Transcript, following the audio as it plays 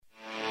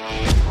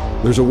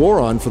There's a war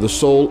on for the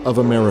soul of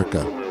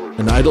America,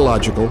 an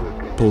ideological,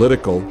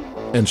 political,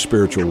 and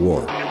spiritual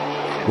war.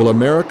 Will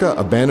America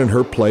abandon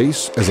her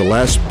place as a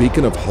last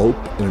beacon of hope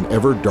in an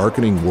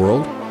ever-darkening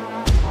world?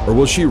 Or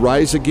will she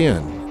rise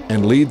again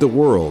and lead the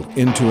world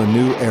into a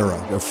new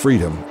era of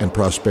freedom and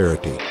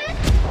prosperity?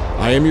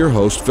 I am your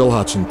host, Phil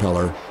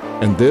Hotzenpeller,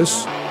 and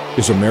this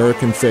is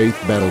American Faith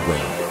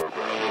Battleground.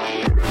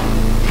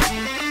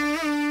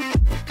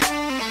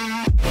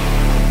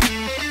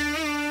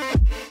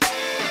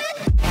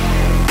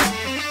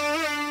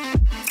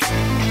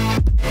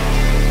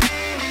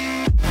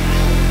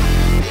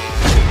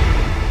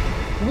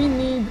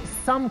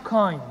 Some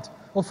kind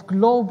of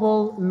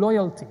global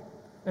loyalty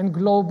and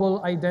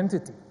global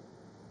identity.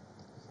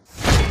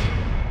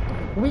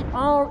 We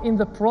are in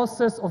the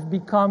process of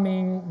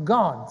becoming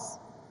gods.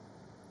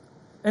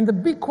 And the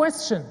big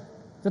question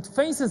that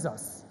faces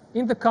us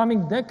in the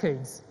coming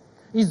decades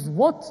is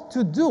what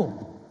to do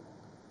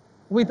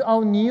with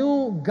our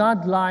new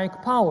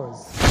godlike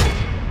powers.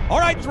 All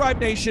right, Thrive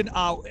Nation,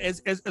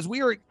 as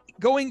we are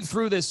going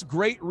through this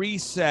great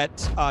reset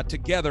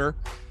together,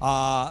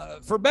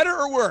 for better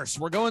or worse,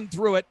 we're going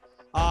through it.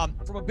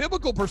 From a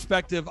biblical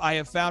perspective,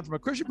 from a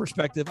Christian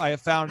perspective, I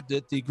have found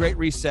that the great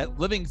reset,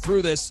 living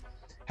through this,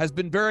 has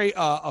been very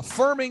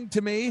affirming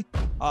to me,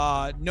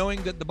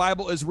 knowing that the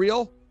Bible is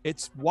real.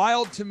 It's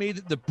wild to me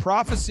that the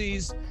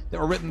prophecies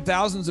that were written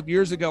thousands of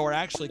years ago are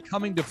actually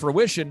coming to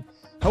fruition.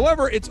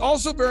 However, it's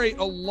also very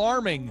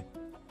alarming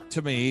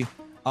to me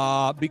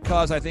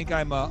because I think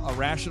I'm a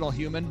rational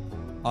human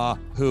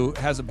who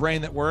has a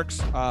brain that works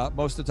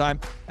most of the time.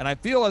 And I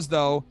feel as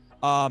though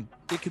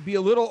it could be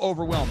a little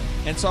overwhelming.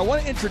 And so I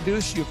want to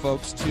introduce you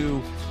folks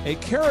to a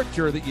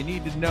character that you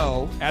need to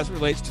know as it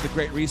relates to the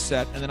Great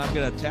Reset. And then I'm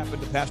going to tap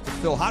into Pastor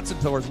Phil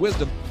Hotzenpiller's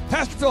wisdom.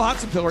 Pastor Phil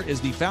Hotzenpiller is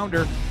the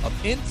founder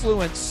of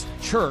Influence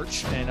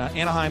Church in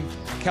Anaheim,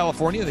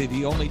 California. They're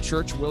the only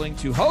church willing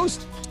to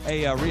host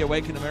a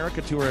Reawaken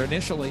America tour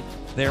initially.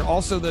 They're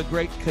also the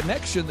great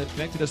connection that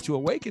connected us to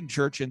Awaken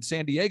Church in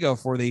San Diego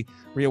for the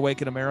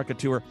Reawaken America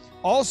tour.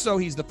 Also,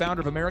 he's the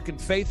founder of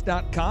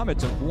AmericanFaith.com.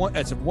 It's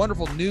a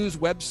wonderful news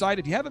website.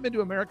 If you haven't been to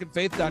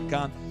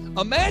AmericanFaith.com,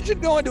 imagine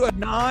going to a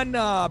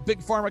non-Big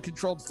Pharma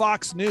controlled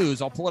Fox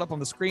News. I'll pull it up on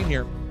the screen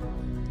here.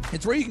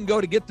 It's where you can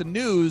go to get the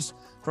news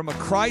from a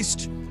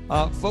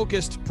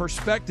Christ-focused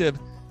perspective.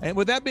 And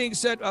with that being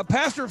said,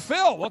 Pastor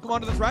Phil, welcome on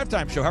to the Thrive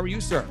Time Show. How are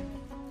you, sir?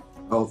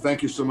 Oh,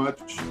 thank you so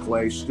much,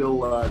 Clay.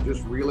 Still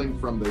just reeling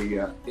from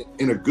the,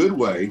 in a good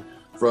way,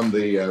 from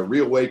the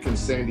Reawaken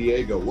San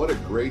Diego. What a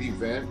great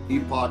event.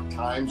 Epoch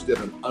Times did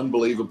an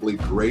unbelievably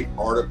great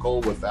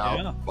article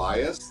without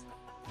bias.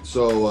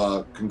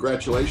 So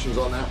congratulations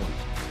on that one.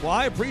 Well,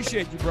 I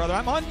appreciate you, brother.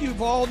 I'm on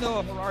Yuval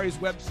Noah Harari's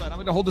website. I'm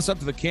going to hold this up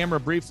to the camera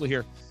briefly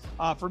here.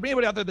 For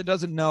anybody out there that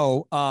doesn't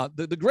know,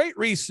 the Great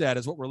Reset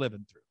is what we're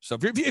living through. So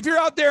if you're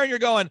out there and you're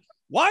going,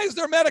 why is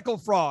there medical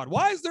fraud?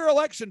 Why is there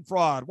election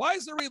fraud? Why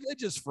is there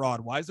religious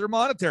fraud? Why is there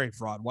monetary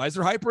fraud? Why is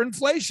there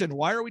hyperinflation?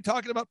 Why are we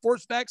talking about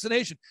forced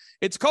vaccination?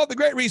 It's called the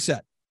Great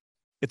Reset.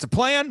 It's a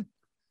plan.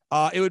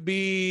 It would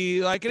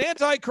be like an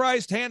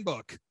Antichrist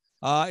handbook.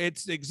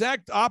 It's the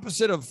exact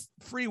opposite of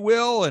free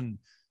will and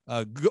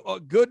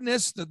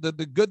goodness,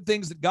 the good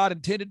things that God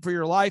intended for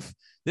your life.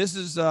 This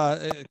is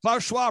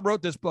Klaus Schwab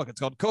wrote this book.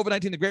 It's called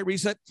COVID-19, The Great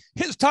Reset.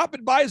 His top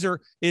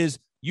advisor is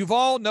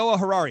Yuval Noah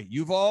Harari.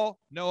 Yuval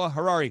Noah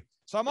Harari.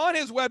 So I'm on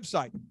his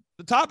website,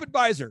 the top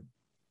advisor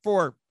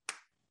for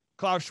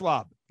Klaus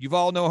Schwab,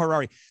 Yuval Noah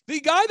Harari,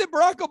 the guy that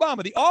Barack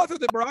Obama, the author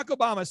that Barack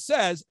Obama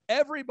says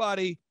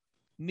everybody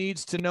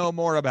needs to know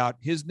more about.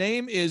 His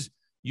name is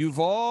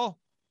Yuval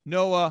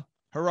Noah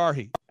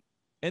Harari.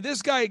 And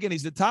this guy, again,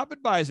 he's the top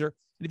advisor.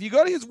 And if you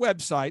go to his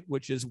website,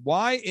 which is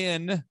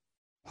ynharari.com,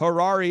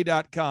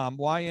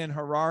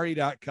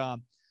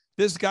 ynharari.com,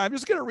 this guy, I'm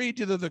just going to read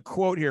you the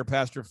quote here,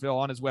 Pastor Phil,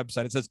 on his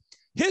website. It says,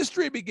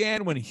 history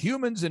began when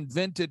humans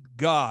invented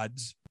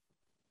gods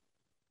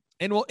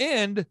and will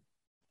end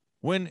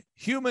when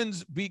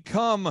humans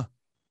become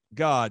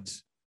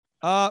gods.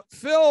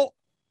 Phil,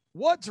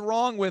 what's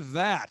wrong with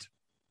that?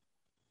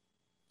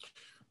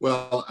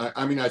 Well,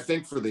 I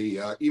think for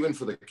the even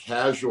for the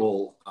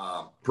casual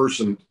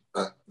person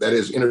that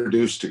is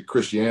introduced to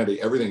Christianity,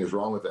 everything is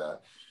wrong with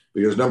that.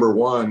 Because number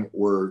one,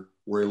 we're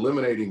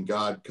eliminating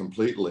God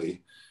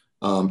completely.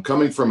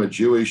 Coming from a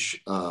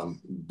Jewish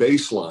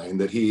baseline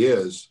that he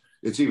is,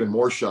 it's even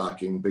more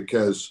shocking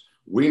because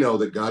we know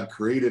that God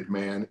created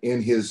man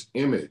in his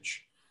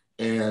image.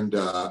 And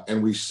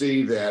we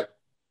see that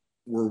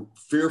we're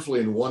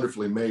fearfully and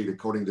wonderfully made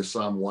according to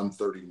Psalm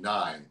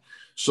 139.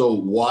 So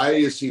why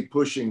is he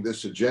pushing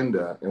this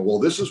agenda? And well,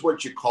 this is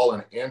what you call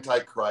an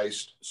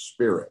Antichrist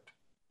spirit.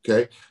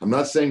 Okay. I'm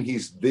not saying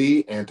he's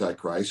the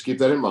Antichrist. Keep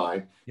that in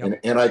mind. Yep. An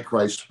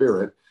Antichrist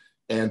spirit.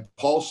 And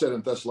Paul said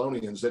in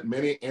Thessalonians that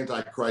many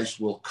antichrists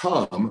will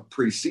come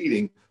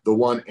preceding the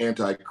one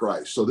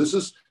Antichrist. So this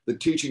is the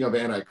teaching of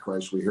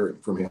Antichrist we're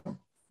hearing from him.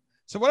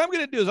 So what I'm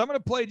going to do is I'm going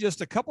to play just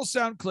a couple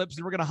sound clips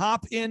and we're going to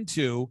hop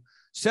into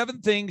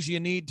 7 things you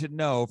need to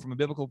know from a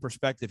biblical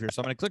perspective here.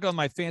 So I'm going to click on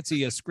my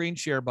fancy screen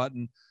share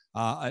button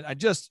I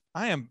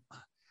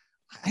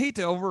hate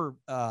to over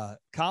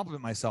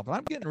compliment myself, but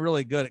I'm getting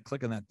really good at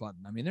clicking that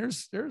button. I mean,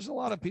 there's a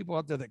lot of people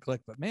out there that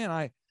click, but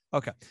man,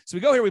 okay. So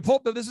we go here, we pull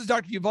up, this is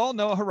Dr. Yuval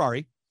Noah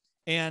Harari,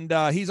 and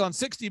he's on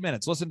 60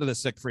 Minutes. Listen to this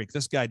sick freak.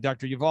 This guy,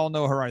 Dr. Yuval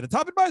Noah Harari, the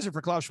top advisor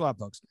for Klaus Schwab,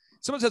 folks.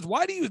 Someone says,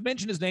 why do you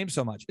mention his name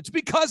so much? It's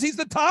because he's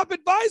the top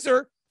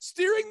advisor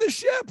steering the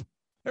ship.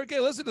 Okay,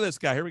 listen to this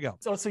guy. Here we go.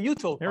 It's also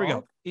utopia. Here we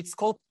go. It's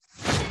called,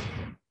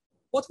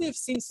 what we have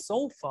seen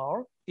so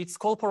far, it's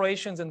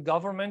corporations and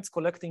governments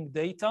collecting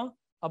data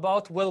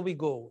about where we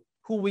go,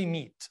 who we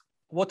meet,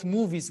 what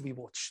movies we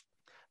watch.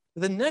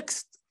 The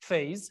next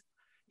phase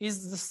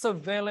is the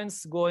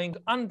surveillance going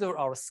under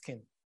our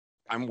skin.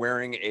 I'm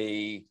wearing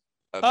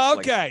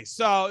okay,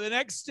 so the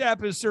next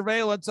step is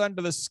surveillance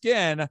under the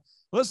skin.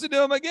 Listen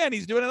to him again.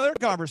 He's doing another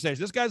conversation.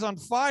 This guy's on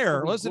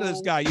fire. Listen to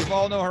this guy. You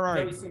all know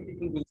Harari.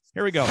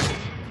 Here we go.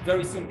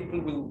 Very soon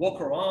people will walk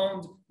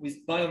around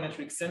with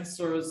biometric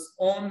sensors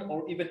on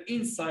or even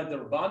inside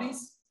their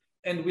bodies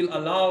and will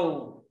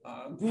allow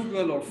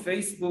Google or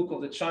Facebook or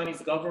the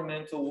Chinese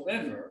government or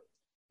whoever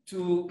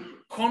to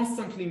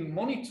constantly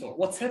monitor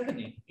what's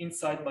happening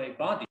inside my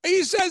body.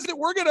 He says that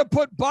we're going to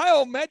put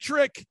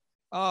biometric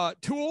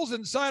tools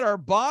inside our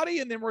body,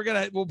 and then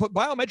we'll put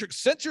biometric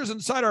sensors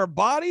inside our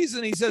bodies.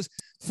 And he says,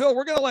 Phil,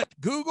 we're going to let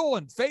Google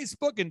and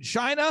Facebook and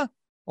China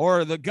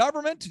or the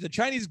government, the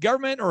Chinese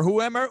government or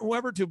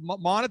whoever to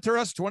monitor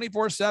us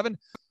 24/7.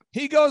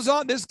 He goes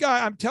on. This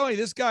guy, I'm telling you,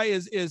 this guy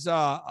is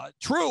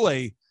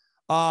truly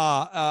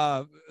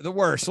the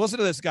worst. Listen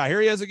to this guy.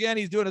 Here he is again.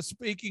 He's doing a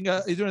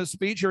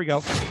speech. Here we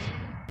go.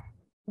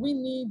 We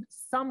need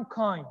some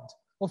kind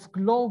of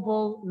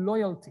global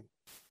loyalty.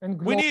 And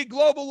we need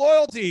global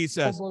loyalty, he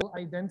says. Global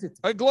identity.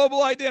 A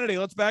global identity.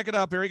 Let's back it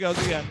up. Here he goes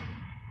again.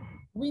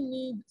 We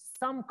need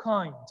some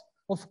kind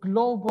of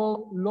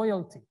global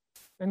loyalty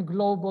and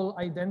global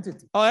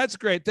identity. Oh, that's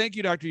great. Thank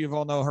you, Dr.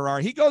 Yuval Noah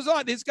Harari. He goes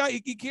on. This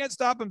guy, he can't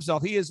stop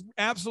himself. He is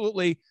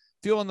absolutely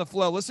feeling the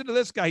flow. Listen to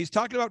this guy. He's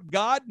talking about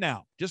God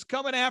now, just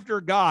coming after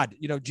God.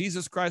 You know,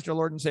 Jesus Christ, our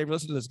Lord and Savior.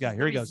 Listen to this guy.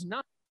 Here he goes.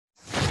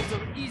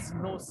 There is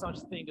no such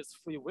thing as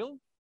free will.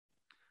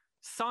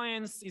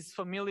 Science is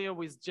familiar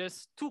with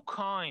just two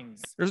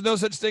kinds. There's no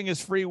such thing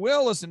as free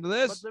will. Listen to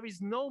this. But there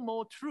is no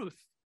more truth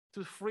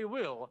to free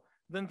will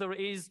than there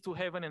is to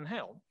heaven and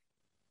hell.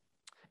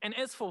 And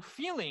as for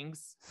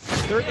feelings,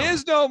 there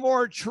is no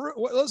more truth.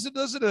 Listen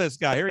to this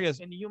guy. Here he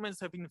is. And humans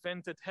have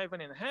invented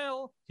heaven and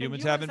hell.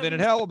 Humans have invented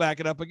hell. We'll back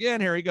it up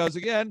again. Here he goes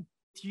again.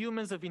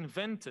 Humans have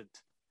invented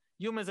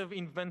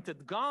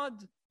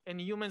God, and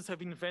humans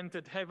have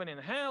invented heaven and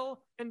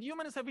hell, and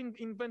humans have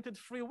invented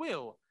free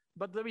will.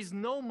 But there is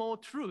no more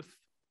truth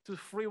to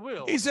free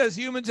will. He says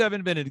humans have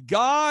invented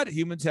God.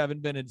 Humans have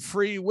invented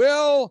free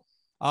will.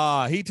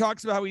 He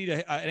talks about how we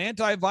need an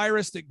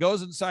antivirus that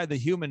goes inside the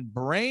human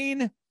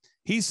brain.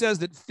 He says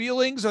that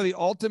feelings are the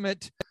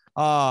ultimate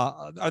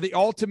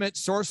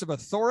source of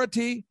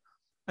authority.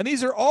 And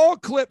these are all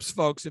clips,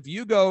 folks. If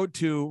you go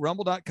to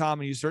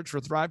rumble.com and you search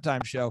for Thrive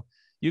Time Show,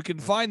 you can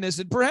find this.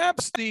 And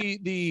perhaps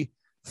the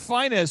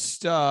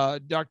finest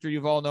Dr.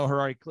 Yuval Noah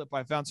Harari clip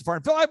I found so far.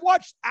 And Phil, I've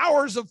watched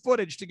hours of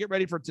footage to get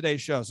ready for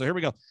today's show. So here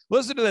we go.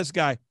 Listen to this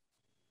guy.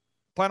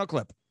 Final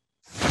clip.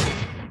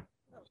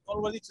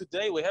 Already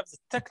today, we have the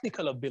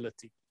technical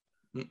ability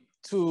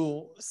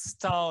to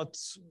start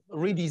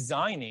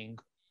redesigning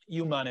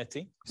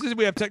humanity.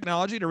 We have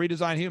technology to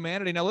redesign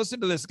humanity. Now listen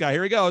to this guy.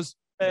 Here he goes.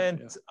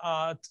 And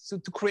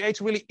to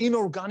create really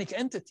inorganic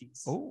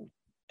entities. Oh.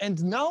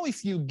 And now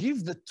if you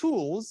give the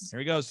tools here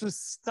he goes. To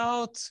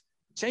start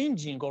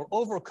changing or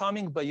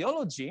overcoming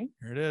biology,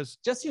 here it is.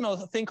 Just,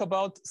 think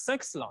about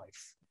sex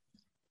life.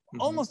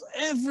 Mm-hmm. Almost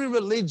every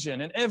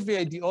religion and every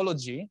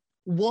ideology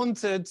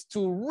wanted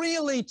to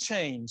really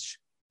change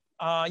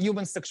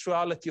human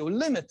sexuality or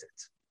limit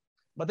it,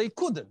 but they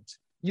couldn't.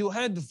 You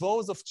had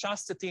vows of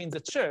chastity in the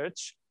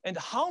church, and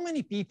how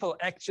many people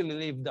actually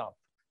lived up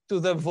to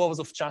the vows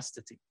of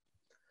chastity?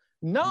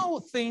 Now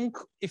think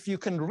if you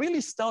can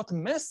really start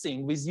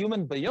messing with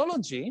human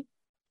biology,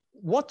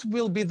 what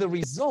will be the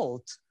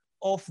result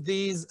of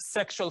these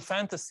sexual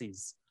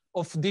fantasies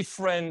of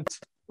different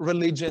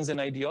religions and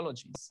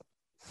ideologies?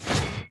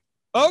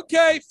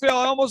 Okay, Phil,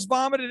 I almost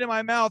vomited in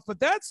my mouth, but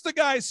that's the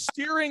guy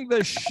steering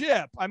the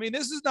ship. I mean,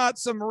 this is not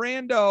some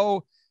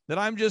rando that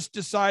I'm just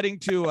deciding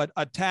to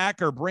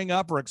attack or bring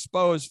up or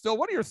expose. Phil,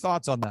 what are your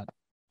thoughts on that?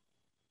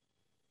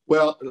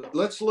 Well,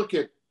 let's look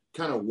at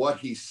kind of what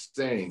he's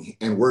saying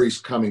and where he's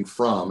coming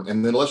from,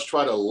 and then let's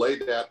try to lay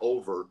that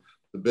over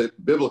the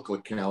biblical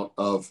account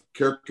of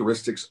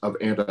characteristics of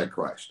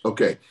Antichrist.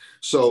 Okay,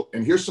 so,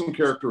 and here's some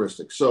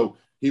characteristics. So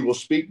he will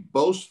speak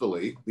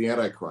boastfully, the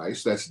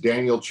Antichrist. That's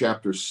Daniel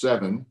chapter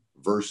 7,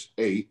 verse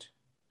 8,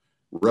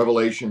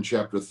 Revelation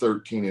chapter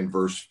 13 and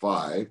verse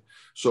 5.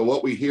 So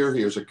what we hear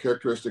here is a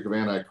characteristic of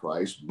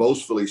Antichrist,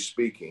 boastfully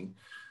speaking.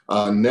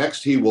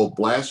 Next, he will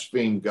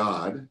blaspheme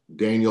God,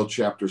 Daniel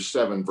chapter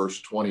 7,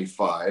 verse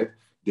 25,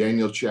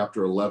 Daniel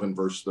chapter 11,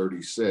 verse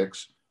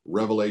 36,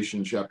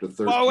 Revelation chapter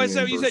 13. Oh, wait,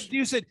 so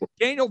you said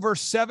Daniel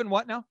verse 7,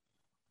 what now?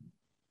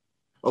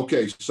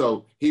 Okay,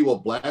 so he will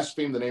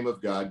blaspheme the name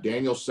of God,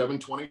 Daniel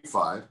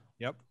 7:25.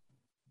 Yep.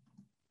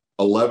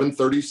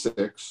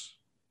 11:36.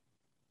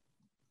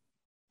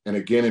 And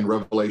again in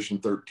Revelation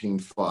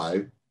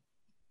 13:5.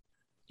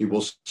 He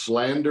will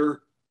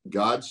slander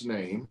God's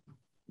name,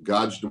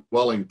 God's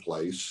dwelling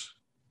place,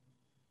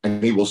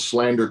 and he will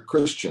slander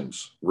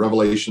Christians,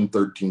 Revelation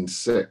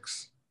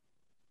 13:6.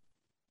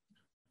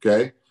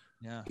 Okay?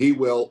 Yeah. He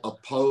will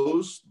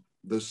oppose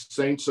the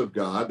saints of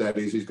God. That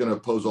is, he's going to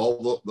oppose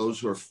all those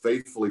who are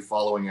faithfully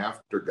following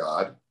after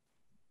God.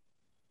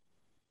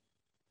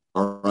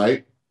 All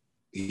right?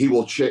 He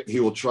will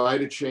try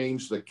to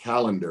change the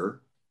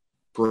calendar,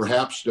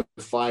 perhaps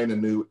define a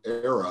new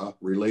era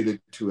related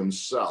to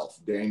himself,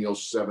 Daniel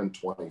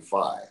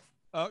 7:25.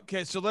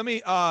 Okay, so let me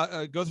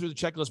go through the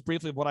checklist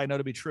briefly of what I know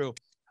to be true.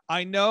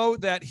 I know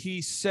that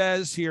he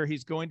says here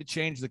he's going to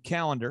change the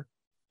calendar.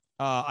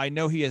 I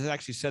know he has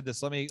actually said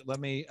this. Let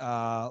me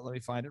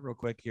find it real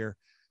quick here.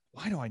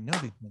 Why do I know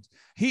these things?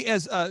 He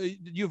has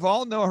you've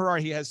all know her.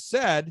 He has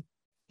said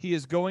he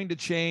is going to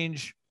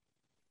change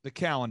the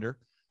calendar.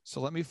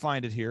 So let me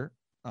find it here.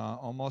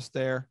 Almost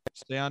there.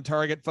 Stay on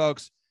target,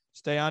 folks.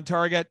 Stay on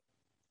target.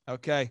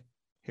 Okay,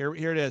 here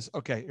it is.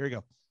 Okay, here we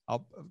go.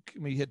 Let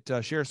me hit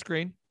share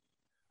screen.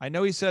 I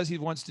know he says he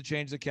wants to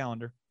change the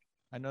calendar.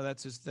 I know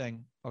that's his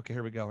thing. Okay,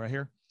 here we go, right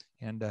here.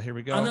 And here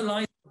we go.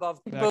 Analyze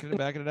above.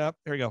 Backing it up.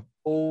 Here we go.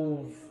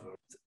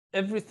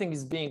 Everything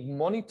is being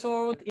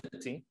monitored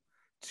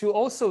to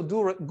also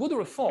do good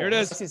reform. Here it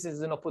is. This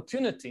is an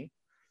opportunity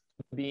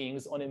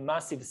beings on a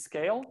massive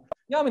scale.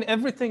 Yeah, I mean,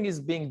 everything is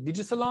being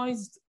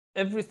digitalized.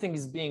 Everything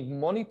is being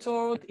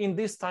monitored. In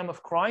this time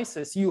of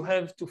crisis, you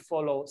have to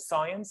follow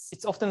science.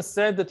 It's often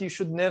said that you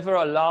should never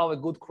allow a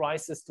good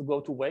crisis to go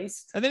to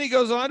waste. And then he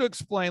goes on to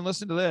explain,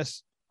 listen to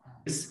this.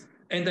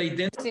 And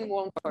identifying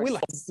one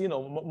person,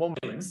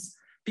 moments,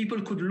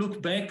 people could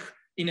look back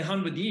in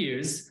 100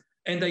 years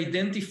and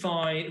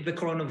identify the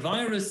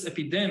coronavirus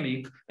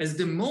epidemic as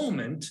the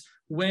moment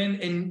when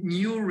a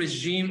new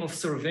regime of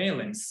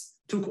surveillance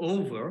took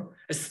over,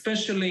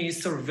 especially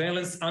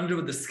surveillance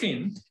under the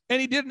skin.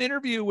 And he did an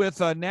interview with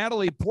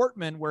Natalie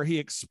Portman where he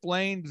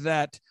explained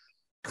that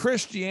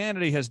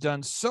Christianity has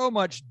done so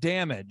much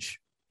damage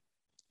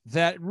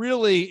that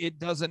really it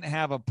doesn't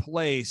have a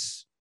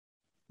place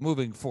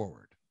moving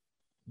forward.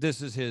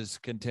 This is his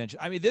contention.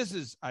 I mean,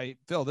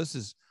 Phil, this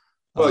is.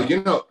 Well,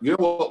 you know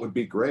what would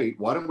be great?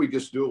 Why don't we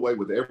just do away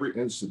with every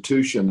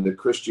institution that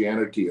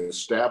Christianity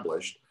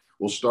established?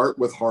 We'll start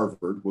with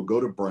Harvard. We'll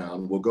go to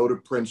Brown. We'll go to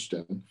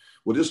Princeton.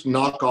 We'll just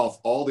knock off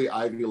all the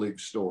Ivy League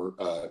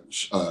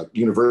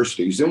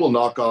universities. Then we'll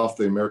knock off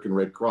the American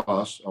Red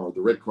Cross or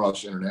the Red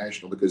Cross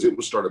International because it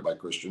was started by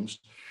Christians.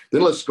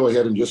 Then let's go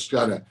ahead and just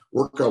kind of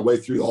work our way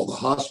through all the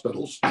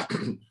hospitals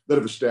that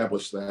have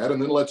established that.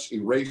 And then let's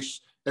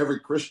erase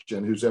every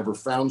Christian who's ever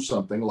found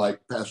something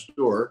like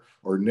Pasteur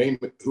or name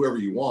it whoever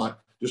you want.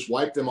 Just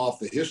wipe them off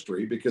the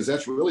history because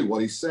that's really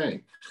what he's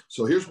saying.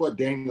 So here's what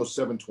Daniel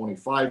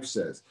 7:25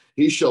 says.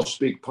 He shall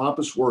speak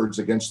pompous words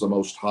against the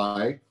Most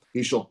High.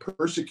 He shall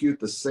persecute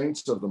the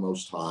saints of the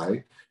Most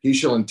High. He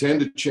shall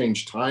intend to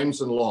change times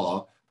and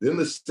law. Then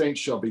the saints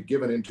shall be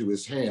given into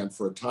his hand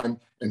for a time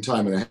and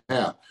a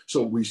half.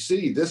 So we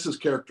see this is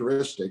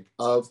characteristic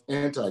of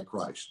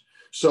Antichrist.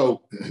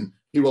 So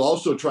he will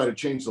also try to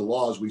change the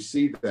laws. We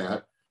see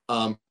that.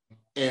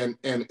 And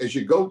as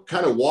you go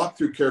kind of walk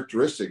through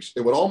characteristics,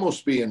 it would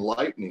almost be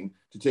enlightening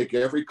to take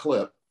every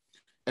clip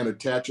and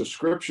attach a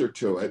scripture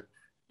to it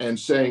and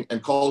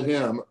call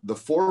him the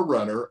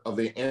forerunner of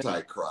the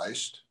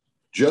Antichrist,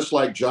 just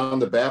like John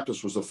the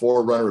Baptist was the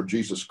forerunner of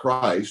Jesus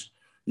Christ.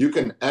 You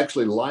can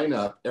actually line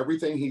up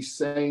everything he's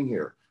saying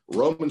here.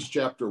 Romans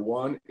chapter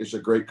 1 is a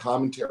great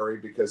commentary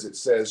because it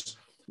says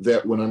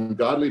that when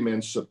ungodly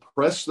men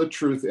suppress the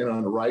truth in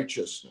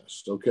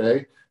unrighteousness,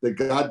 okay, that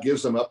God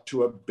gives them up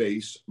to a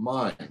base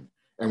mind.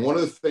 And one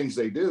of the things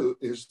they do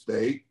is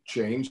they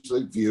change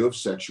the view of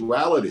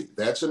sexuality.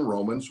 That's in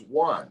Romans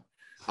 1.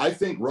 I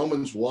think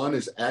Romans 1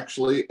 is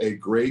actually a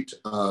great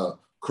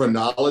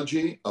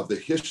chronology of the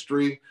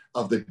history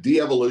of the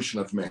de-evolution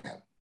of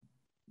man.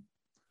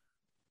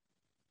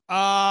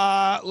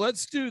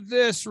 Let's do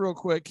this real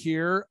quick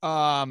here.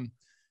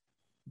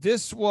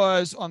 This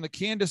was on the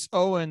Candace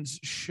Owens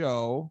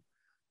show.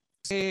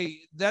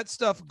 Hey, that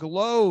stuff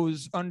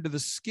glows under the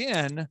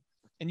skin,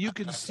 and you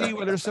can see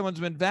whether someone's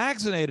been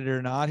vaccinated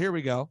or not. Here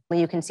we go.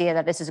 You can see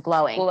that this is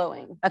glowing.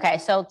 Glowing. Okay,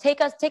 so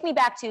take me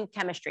back to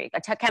chemistry,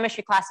 a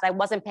chemistry class that I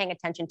wasn't paying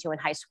attention to in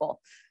high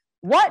school.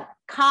 What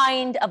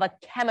kind of a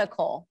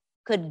chemical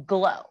could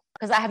glow?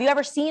 Because have you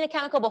ever seen a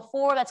chemical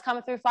before that's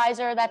come through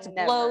Pfizer that's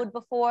glowed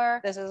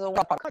before? This is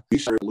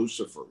a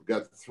Lucifer,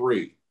 got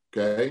 3,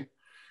 okay?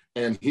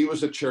 And he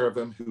was a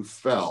cherubim who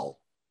fell,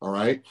 all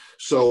right?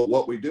 So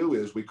what we do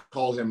is we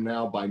call him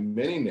now by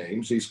many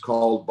names. He's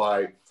called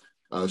by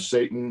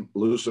Satan,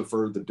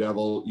 Lucifer, the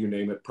devil, you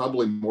name it,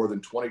 probably more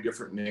than 20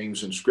 different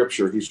names in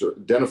scripture he's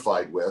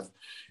identified with.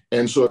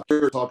 And so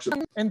here it talks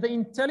about... And the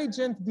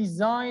intelligent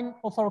design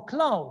of our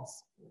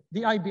clouds,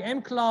 the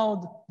IBM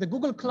cloud, the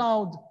Google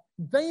cloud,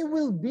 they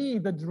will be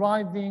the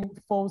driving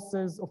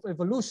forces of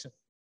evolution.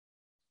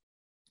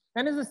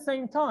 And at the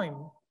same time,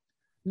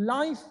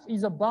 life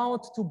is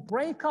about to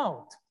break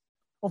out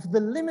of the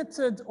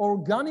limited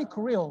organic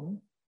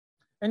realm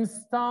and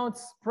start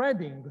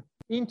spreading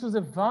into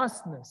the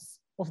vastness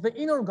of the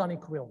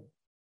inorganic realm.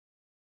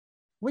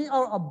 We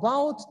are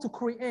about to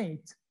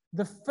create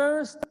the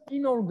first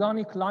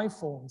inorganic life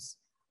forms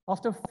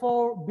after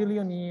 4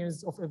 billion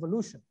years of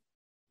evolution.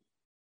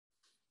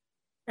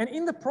 And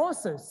in the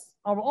process,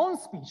 our own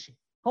species,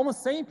 Homo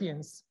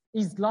sapiens,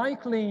 is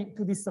likely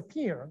to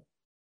disappear,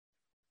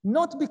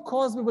 not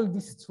because we will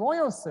destroy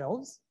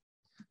ourselves,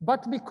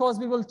 but because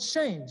we will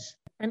change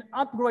and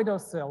upgrade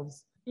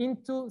ourselves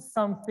into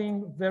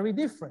something very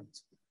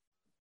different.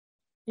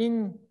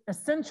 In a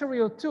century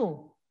or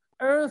two,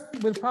 Earth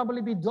will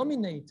probably be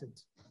dominated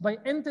by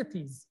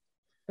entities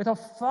that are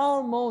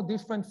far more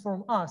different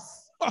from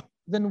us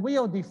than we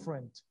are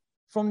different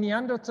from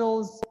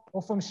Neanderthals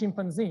or from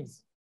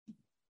chimpanzees.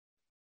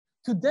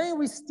 Today,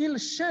 we still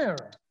share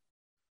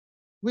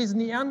with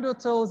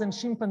Neanderthals and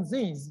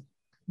chimpanzees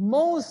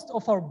most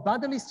of our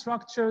bodily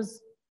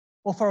structures,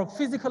 of our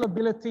physical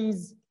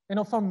abilities, and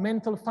of our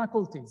mental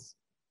faculties.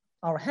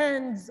 Our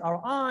hands, our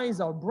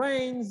eyes, our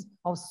brains,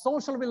 our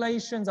social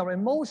relations, our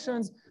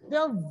emotions, they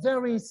are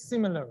very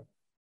similar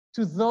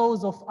to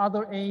those of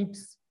other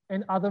apes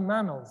and other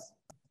mammals.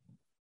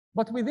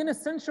 But within a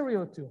century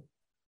or two,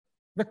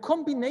 the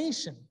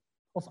combination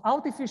of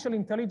artificial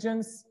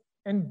intelligence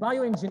and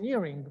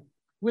bioengineering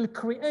will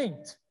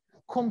create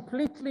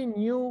completely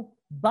new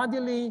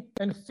bodily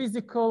and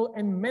physical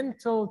and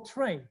mental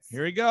traits.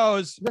 Here he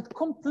goes. That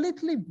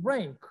completely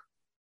break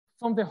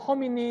from the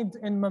hominid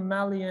and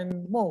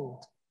mammalian mode.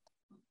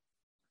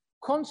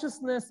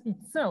 Consciousness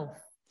itself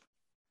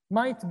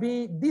might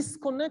be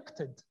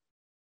disconnected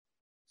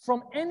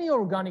from any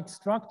organic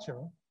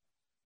structure,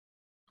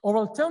 or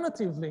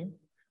alternatively,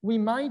 we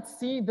might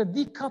see the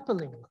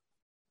decoupling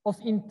of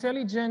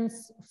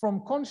intelligence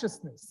from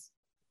consciousness.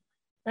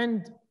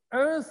 And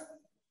Earth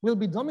will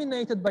be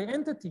dominated by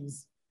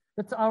entities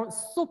that are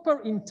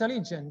super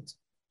intelligent,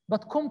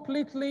 but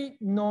completely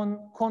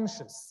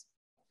non-conscious.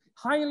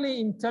 Highly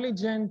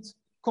intelligent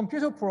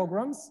computer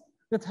programs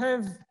that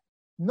have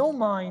no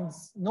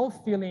minds, no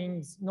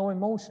feelings, no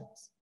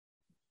emotions.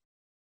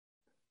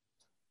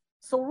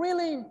 So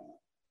really,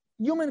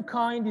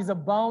 humankind is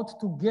about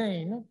to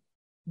gain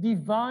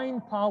divine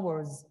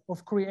powers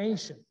of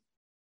creation.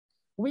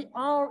 We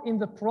are in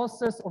the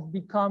process of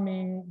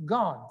becoming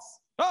gods.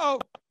 Uh-oh.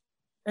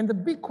 And the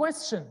big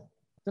question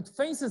that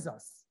faces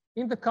us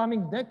in the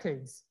coming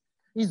decades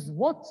is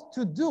what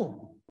to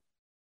do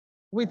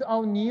with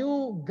our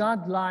new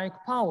godlike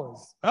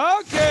powers.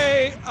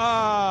 Okay,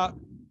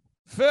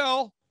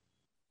 Phil,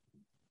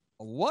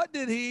 what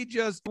did he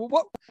just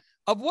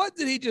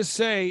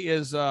say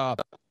is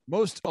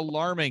most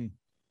alarming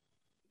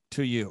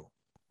to you?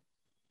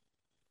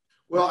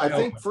 Well, I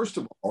think, first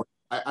of all,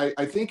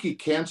 I think he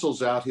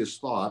cancels out his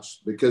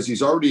thoughts because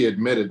he's already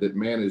admitted that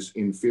man is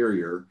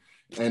inferior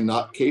and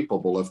not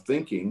capable of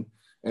thinking.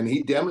 And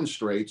he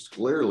demonstrates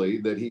clearly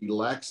that he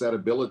lacks that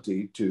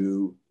ability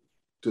to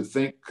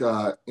think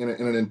in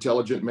an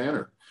intelligent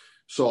manner.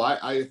 So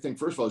I think,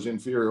 first of all, his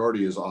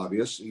inferiority is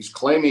obvious. He's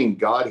claiming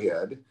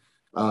Godhead.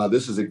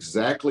 This is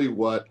exactly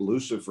what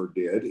Lucifer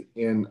did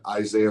in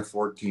Isaiah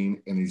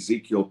 14 and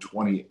Ezekiel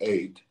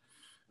 28.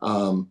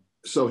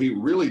 So he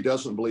really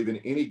doesn't believe in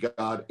any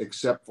God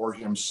except for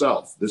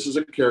himself. This is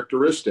a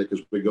characteristic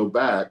as we go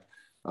back.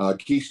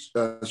 Key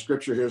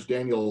scripture here is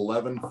Daniel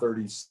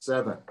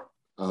 11:37.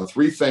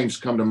 Three things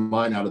come to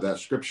mind out of that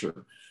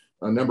scripture.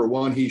 Number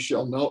one, he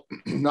shall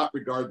not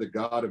regard the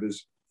God of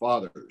his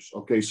fathers.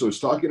 Okay, so it's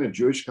talking in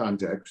Jewish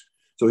context.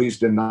 So he's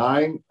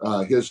denying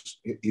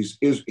he's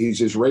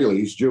Israeli,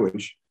 he's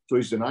Jewish. So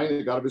he's denying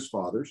the God of his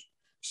fathers.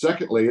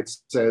 Secondly, it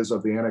says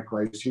of the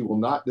Antichrist, he will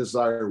not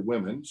desire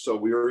women. So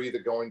we are either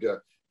going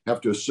to have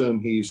to assume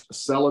he's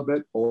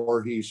celibate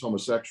or he's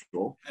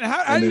homosexual. And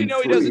how do you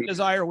know he doesn't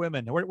desire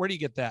women? Where do you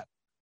get that?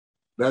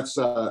 That's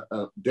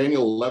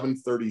Daniel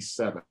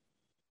 11:37.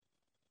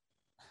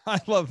 I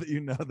love that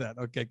you know that.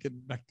 Okay, getting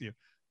back to you.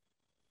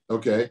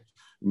 Okay.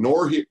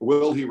 Nor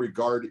will he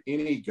regard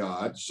any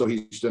God. So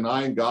he's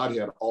denying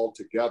Godhead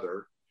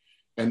altogether.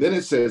 And then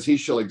it says he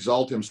shall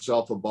exalt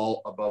himself above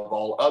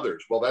all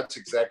others. Well, that's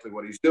exactly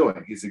what he's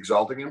doing. He's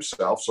exalting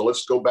himself. So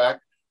let's go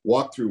back,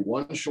 walk through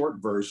one short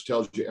verse,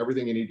 tells you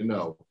everything you need to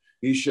know.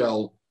 He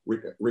shall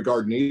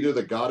regard neither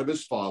the God of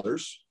his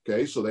fathers.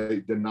 Okay, so they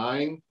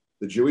denying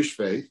the Jewish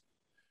faith,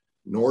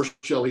 nor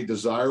shall he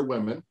desire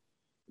women,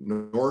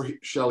 nor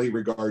shall he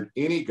regard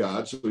any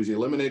God. So he's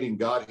eliminating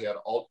Godhead,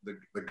 the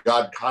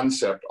God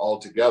concept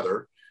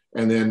altogether.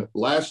 And then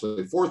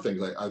lastly, four things.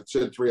 I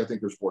said three, I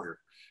think there's four here.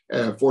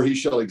 For he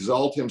shall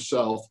exalt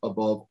himself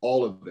above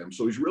all of them.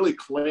 So he's really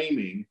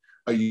claiming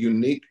a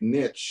unique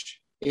niche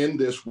in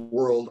this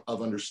world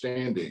of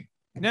understanding.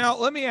 Now,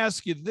 let me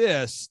ask you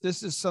this.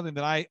 This is something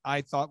that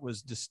I thought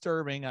was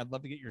disturbing. I'd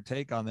love to get your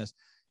take on this.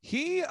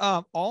 He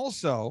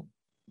also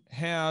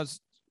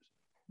has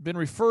been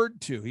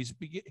referred to.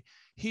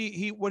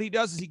 what he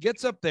does is he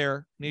gets up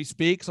there and he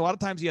speaks. A lot of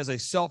times he has a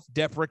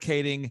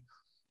self-deprecating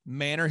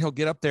manner. He'll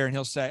get up there and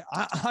he'll say,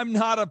 I'm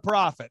not a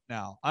prophet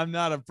now. I'm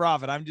not a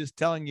prophet. I'm just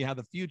telling you how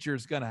the future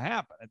is going to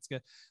happen. I'm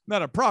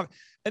not a prophet.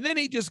 And then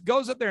he just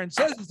goes up there and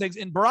says these things.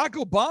 And Barack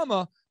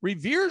Obama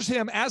reveres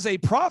him as a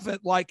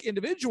prophet-like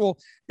individual.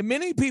 And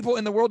many people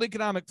in the World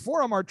Economic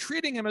Forum are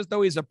treating him as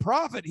though he's a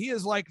prophet. He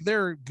is like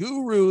their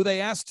guru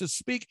they asked to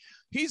speak.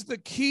 He's the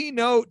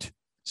keynote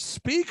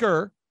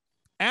speaker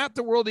at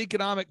the World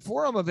Economic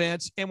Forum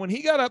events. And when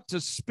he got up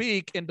to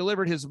speak and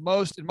delivered his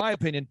most, in my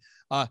opinion,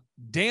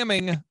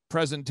 damning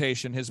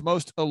presentation, his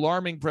most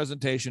alarming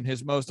presentation,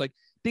 his most like,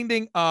 ding,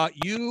 ding,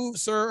 you,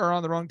 sir, are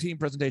on the wrong team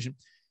presentation.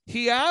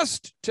 He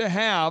asked to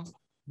have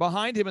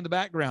behind him in the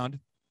background,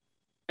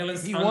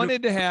 he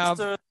wanted to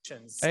have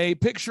a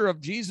picture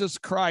of Jesus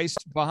Christ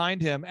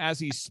behind him as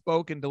he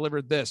spoke and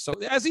delivered this. So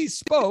as he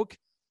spoke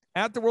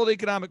at the World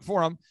Economic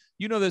Forum,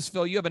 you know this,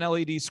 Phil, you have an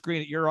LED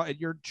screen at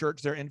your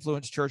church, their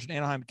Influence Church in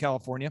Anaheim,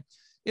 California,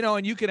 you know,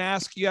 and you can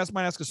ask,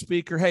 might ask a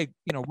speaker, hey,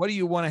 you know, what do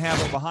you want to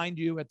have behind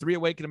you at 3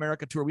 Awaken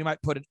America tour? We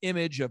might put an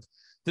image of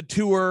the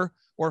tour,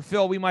 or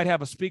Phil, we might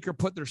have a speaker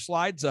put their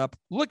slides up.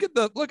 Look at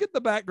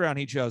the background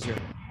he chose here.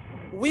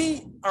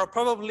 We are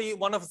probably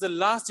one of the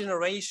last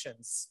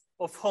generations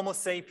of Homo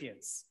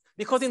sapiens,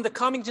 because in the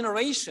coming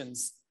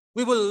generations,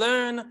 we will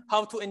learn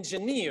how to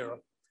engineer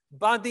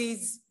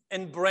bodies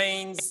and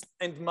brains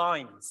and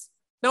minds.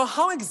 Now,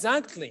 how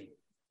exactly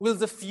will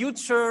the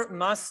future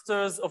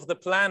masters of the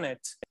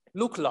planet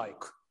look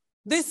like?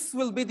 This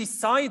will be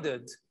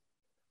decided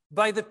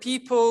by the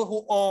people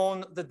who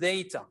own the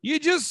data. You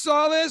just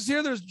saw this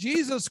here. There's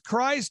Jesus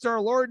Christ, our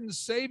Lord and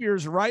Savior,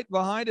 is right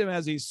behind him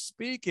as he's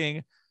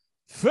speaking.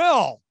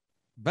 Phil,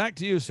 back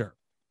to you, sir.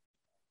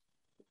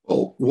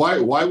 Well,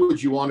 why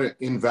would you want to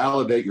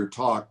invalidate your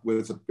talk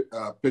with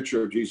a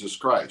picture of Jesus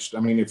Christ? I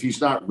mean, if he's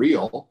not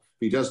real, if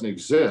he doesn't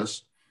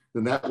exist,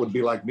 then that would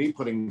be like me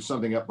putting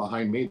something up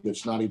behind me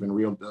that's not even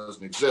real,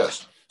 doesn't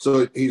exist.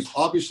 So he's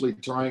obviously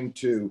trying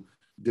to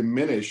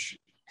diminish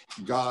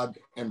God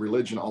and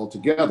religion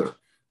altogether.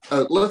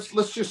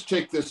 Let's just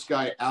take this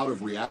guy out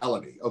of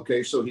reality.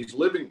 Okay, so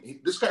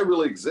this guy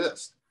really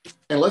exists.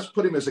 And let's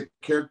put him as a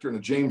character in a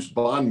James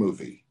Bond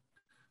movie.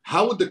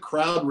 How would the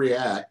crowd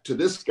react to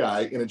this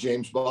guy in a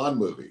James Bond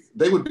movie?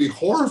 They would be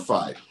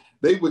horrified.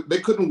 They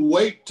couldn't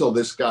wait till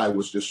this guy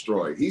was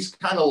destroyed. He's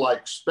kind of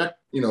like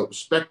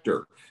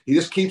Spectre. He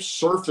just keeps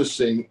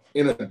surfacing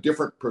in a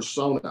different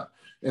persona.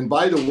 And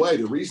by the way,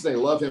 the reason they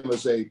love him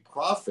as a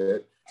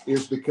prophet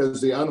is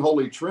because the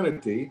unholy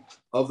trinity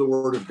of the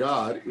word of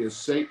God is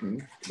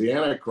Satan, the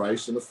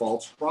Antichrist, and the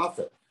false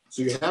prophet.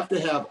 So you have to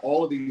have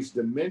all of these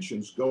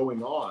dimensions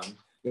going on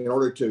in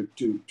order to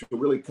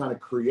really kind of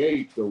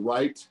create the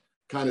right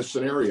kind of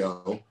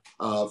scenario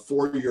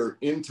for your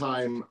end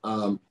time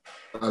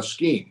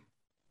scheme.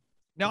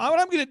 Now, what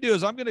I'm going to do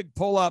is I'm going to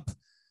pull up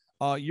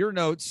your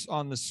notes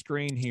on the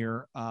screen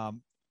here.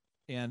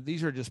 And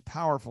these are just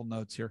powerful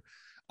notes here.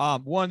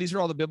 One, these are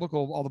all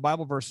the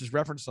Bible verses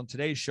referenced on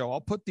today's show.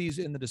 I'll put these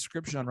in the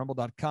description on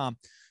rumble.com.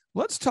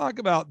 Let's talk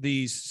about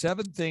these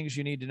 7 things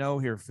you need to know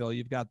here, Phil.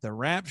 You've got the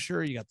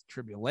rapture, you got the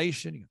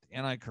tribulation, you got the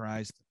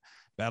Antichrist, the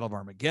Battle of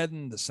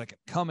Armageddon, the second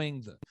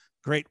coming, the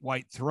great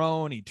white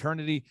throne,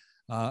 eternity.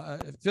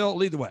 Phil,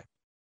 lead the way.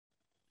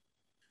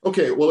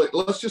 Okay, well,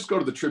 let's just go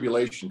to the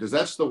tribulation, because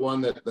that's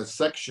the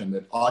section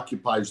that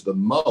occupies the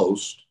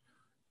most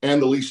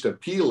and the least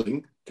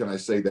appealing, can I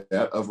say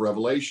that, of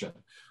Revelation.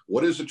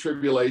 What is a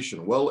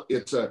tribulation? Well,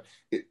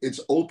 it's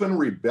open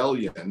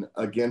rebellion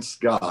against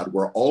God,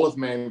 where all of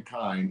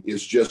mankind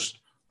is just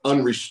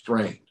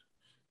unrestrained.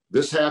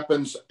 This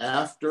happens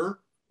after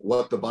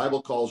what the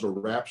Bible calls a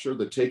rapture,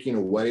 the taking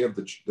away of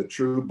the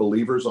true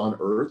believers on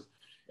earth.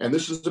 And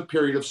this is a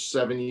period of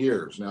 7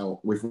 years. Now,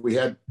 if we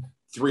had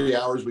 3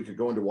 hours, we could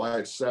go into why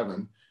it's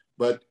 7,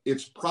 but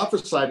it's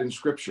prophesied in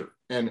Scripture.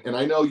 And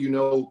I know you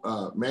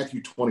know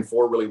Matthew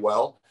 24 really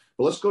well,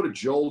 but let's go to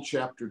Joel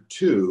chapter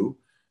 2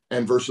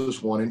 and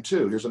verses 1 and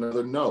 2. Here's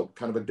another note,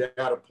 kind of a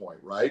data point,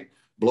 right?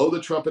 Blow the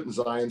trumpet in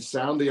Zion,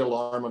 sound the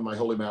alarm on my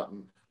holy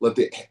mountain. Let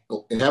the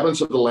inhabitants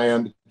of the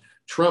land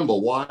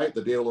tremble. Why?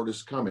 The day of the Lord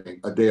is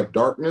coming. A day of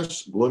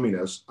darkness,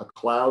 gloominess, a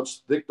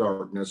clouds, thick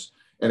darkness.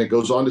 And it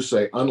goes on to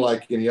say,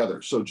 unlike any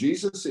other. So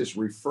Jesus is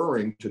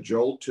referring to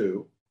Joel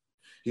 2.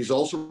 He's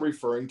also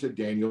referring to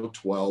Daniel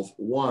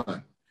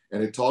 12:1.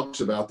 And it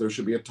talks about there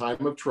should be a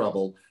time of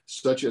trouble,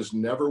 such as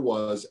never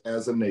was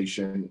as a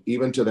nation,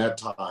 even to that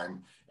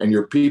time. And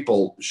your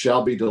people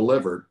shall be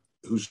delivered,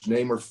 whose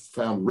name are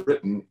found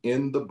written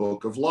in the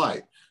book of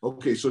life.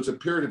 Okay, so it's a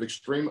period of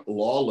extreme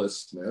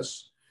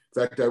lawlessness.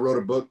 In fact, I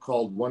wrote a book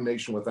called One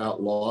Nation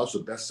Without Laws, a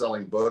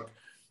best-selling book.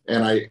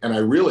 And I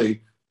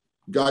really,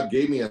 God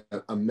gave me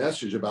a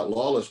message about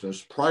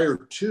lawlessness prior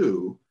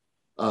to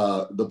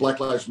the Black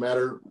Lives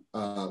Matter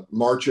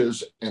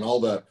marches and all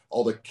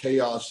the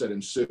chaos that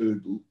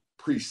ensued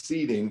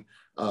preceding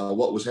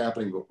what was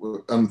happening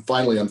and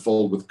finally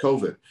unfold with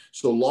COVID.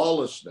 So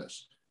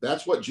lawlessness,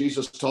 that's what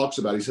Jesus talks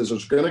about. He says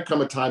there's going to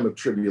come a time of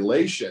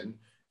tribulation,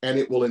 and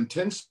it will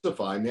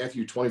intensify,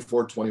 Matthew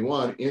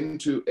 24:21,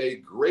 into a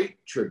great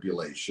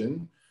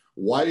tribulation.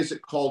 Why is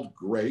it called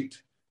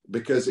great?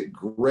 Because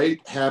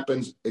great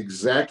happens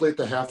exactly at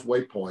the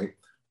halfway point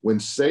when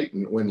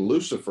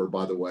Lucifer,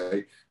 by the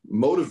way,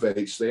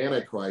 motivates the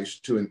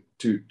Antichrist to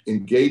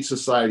engage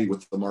society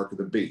with the mark of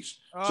the beast.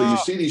 So you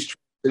see these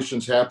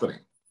transitions happening.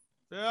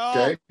 Phil,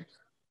 okay?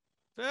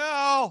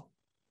 Phil,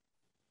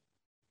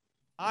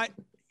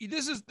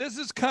 this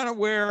is kind of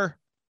where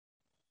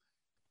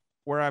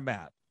I'm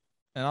at.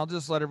 And I'll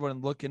just let everyone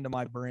look into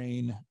my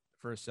brain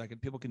for a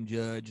second. People can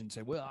judge and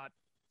say, well,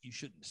 you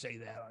shouldn't say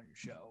that on your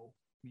show.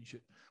 You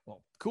should.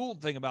 Well, cool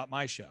thing about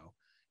my show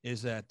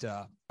is that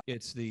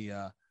it's the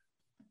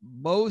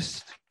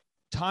most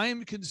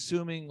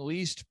time-consuming,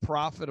 least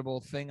profitable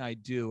thing I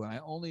do. And I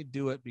only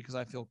do it because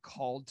I feel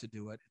called to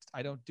do it.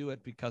 I don't do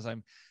it because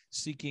I'm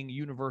seeking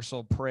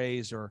universal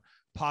praise or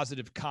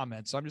positive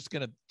comments. So I'm just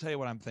going to tell you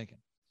what I'm thinking.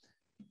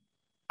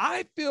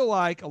 I feel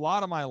like a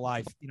lot of my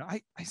life,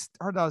 I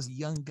started out as a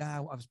young guy. I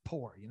was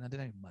poor, I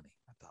didn't have money.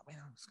 I thought, man,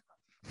 I'm just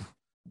going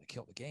to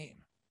kill the game.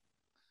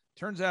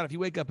 Turns out if you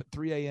wake up at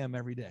 3 a.m.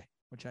 every day,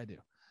 which I do,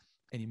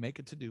 and you make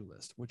a to-do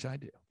list, which I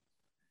do,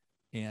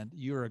 and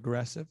you're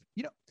aggressive,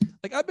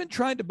 like I've been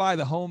trying to buy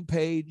the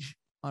homepage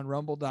on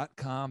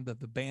rumble.com, the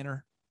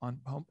banner on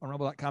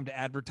rumble.com to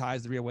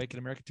advertise the Reawaken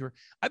America tour.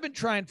 I've been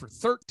trying for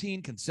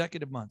 13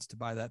 consecutive months to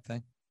buy that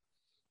thing.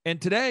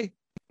 And today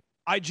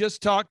I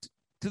just talked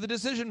to the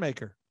decision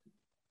maker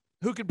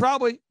who could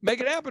probably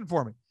make it happen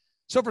for me.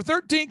 So for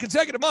 13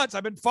 consecutive months,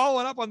 I've been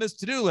following up on this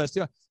to-do list.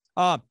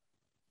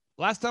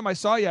 Last time I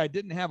saw you, I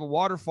didn't have a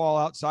waterfall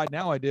outside.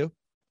 Now I do,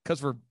 because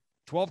for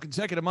 12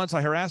 consecutive months,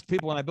 I harassed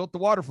people and I built the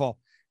waterfall.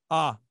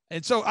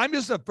 And so I'm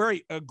just a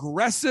very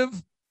aggressive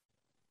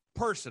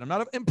person. I'm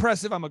not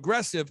impressive. I'm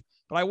aggressive,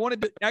 but I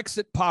wanted to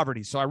exit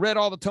poverty. So I read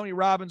all the Tony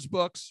Robbins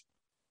books,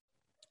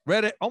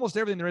 read almost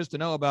everything there is to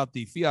know about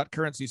the fiat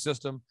currency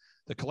system,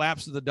 the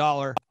collapse of the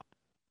dollar,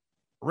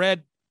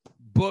 read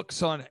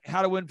books on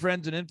how to win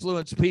friends and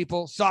influence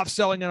people, soft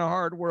selling in a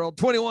hard world,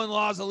 21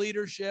 laws of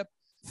leadership,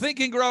 Think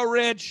and Grow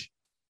Rich,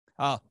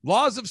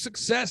 Laws of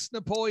Success,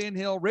 Napoleon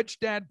Hill, Rich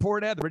Dad, Poor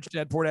Dad, the Rich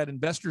Dad, Poor Dad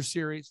Investor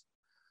Series,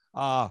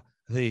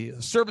 the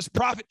Service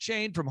Profit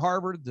Chain from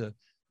Harvard, the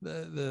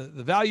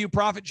Value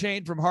Profit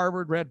Chain from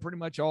Harvard, read pretty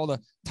much all the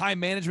time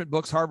management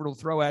books Harvard will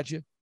throw at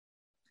you.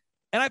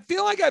 And I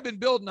feel like I've been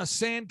building a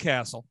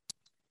sandcastle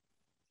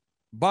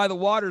by the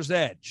water's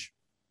edge.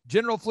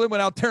 General Flynn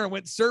went out there and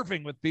went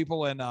surfing with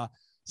people in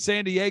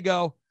San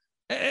Diego.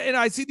 And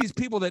I see these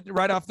people that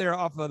right off there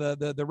off of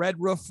the Red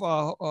Roof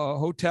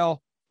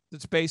Hotel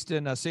that's based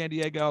in San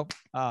Diego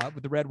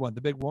with the red one,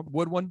 the big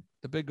wood one,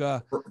 the big.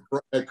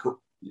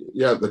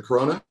 Yeah, the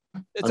Corona.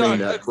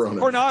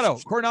 Coronado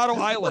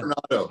Island.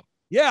 Coronado.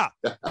 Yeah,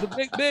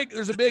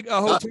 there's a big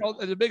hotel.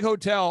 There's a big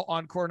hotel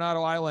on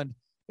Coronado Island.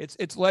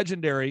 It's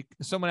legendary.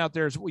 Someone out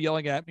there is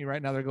yelling at me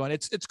right now. They're going,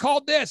 it's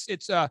called this.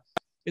 It's a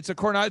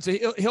Coronado. It's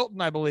a Hilton,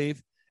 I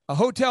believe. A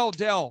Hotel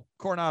del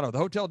Coronado. The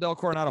Hotel del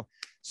Coronado.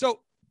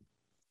 So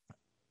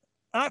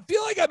I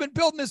feel like I've been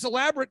building this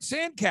elaborate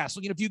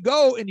sandcastle. If you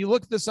go and you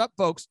look this up,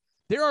 folks,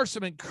 there are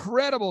some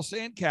incredible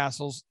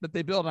sandcastles that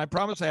they build. And I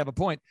promise I have a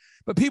point.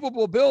 But people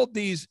will build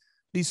these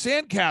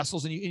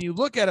sandcastles, and you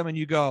look at them and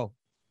you go,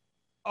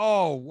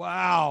 oh,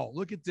 wow,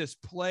 look at this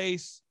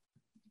place.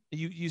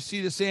 You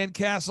see the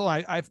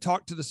sandcastle. I've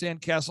talked to the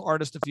sandcastle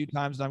artist a few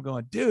times, and I'm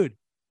going, dude,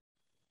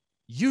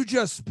 you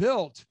just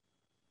built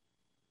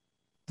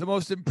the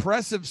most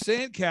impressive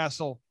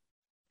sandcastle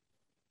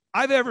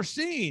I've ever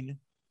seen.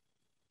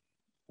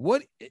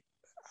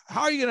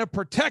 How are you going to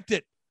protect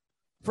it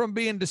from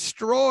being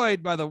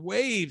destroyed by the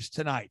waves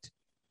tonight?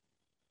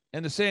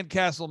 And the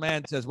sandcastle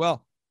man says,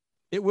 well,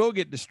 it will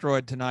get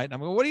destroyed tonight. And I'm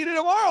going, what do you do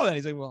tomorrow then?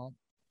 He's like, well,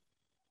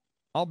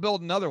 I'll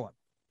build another one.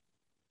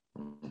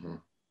 Mm-hmm.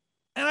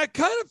 And I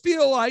kind of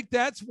feel like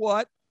that's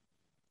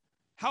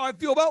how I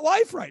feel about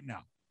life right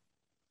now.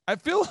 I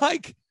feel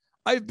like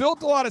I've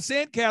built a lot of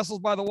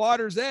sandcastles by the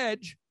water's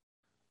edge.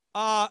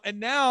 And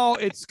now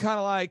it's kind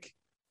of like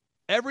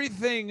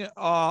everything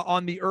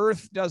on the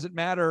earth doesn't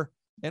matter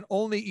and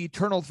only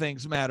eternal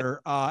things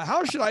matter.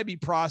 How should I be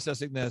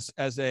processing this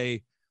as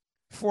a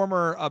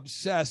former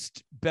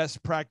obsessed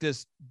best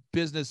practice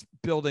business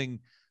building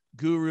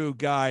guru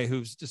guy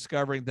who's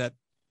discovering that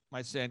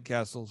my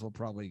sandcastles will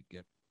probably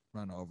get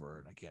run over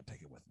and I can't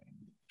take it with me?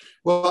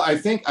 Well, I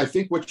think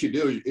what you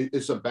do,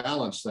 it's a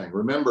balance thing.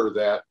 Remember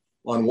that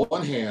on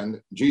one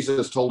hand,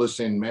 Jesus told us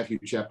in Matthew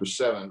chapter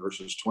 7,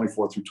 verses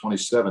 24 through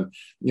 27,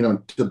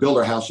 to build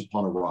our house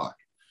upon a rock.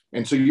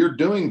 And so you're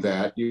doing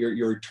that.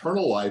 Your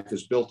eternal life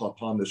is built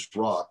upon this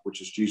rock,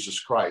 which is Jesus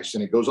Christ.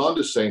 And it goes on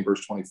to say in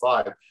verse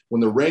 25,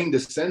 when the rain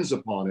descends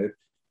upon it,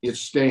 it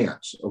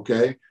stands,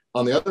 okay?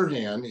 On the other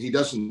hand, he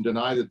doesn't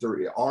deny that there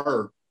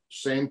are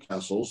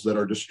sandcastles that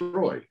are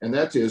destroyed. And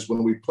that is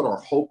when we put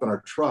our hope and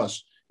our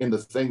trust in the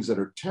things that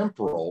are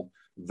temporal,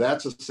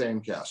 that's a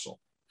sandcastle.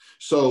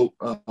 So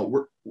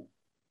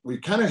we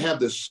kind of have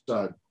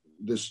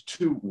this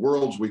two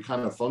worlds we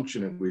kind of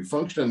function in. We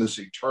function in this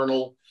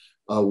eternal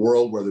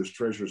world where there's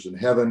treasures in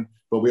heaven,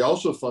 but we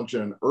also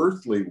function in an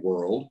earthly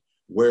world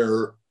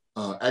where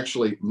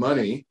actually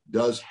money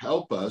does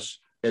help us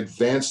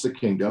advance the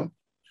kingdom,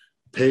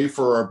 pay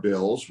for our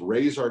bills,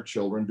 raise our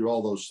children, do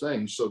all those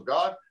things. So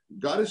God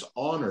is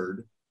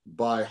honored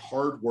by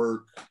hard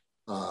work,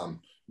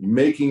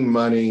 making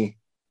money,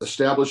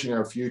 establishing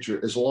our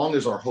future, as long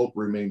as our hope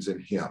remains in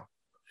him.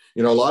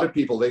 You know, a lot of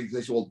people, they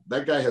say, well,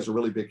 that guy has a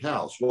really big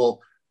house.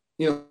 Well,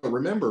 you know,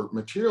 remember,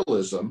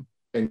 materialism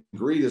and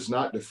greed is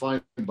not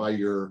defined by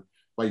your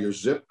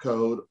zip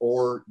code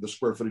or the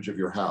square footage of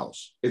your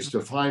house. It's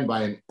defined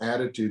by an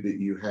attitude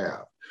that you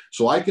have.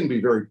 So I can be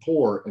very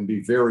poor and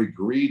be very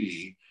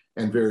greedy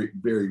and very,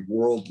 very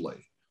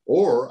worldly.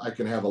 Or I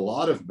can have a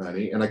lot of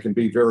money and I can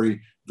be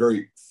very,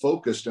 very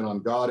focused in on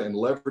God and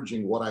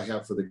leveraging what I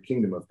have for the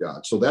kingdom of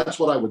God. So that's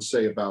what I would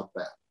say about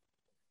that.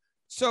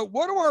 So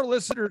what do our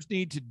listeners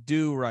need to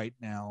do right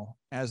now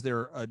as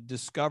they're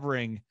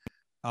discovering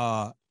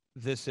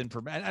this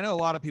information? I know a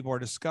lot of people are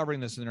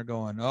discovering this and they're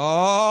going,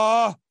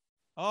 oh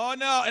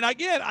no. And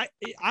again,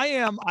 I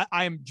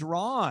am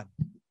drawn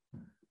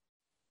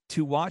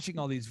to watching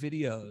all these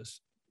videos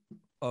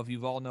of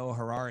Yuval Noah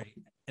Harari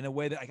in a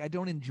way that I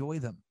don't enjoy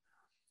them.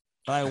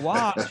 But I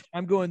watch,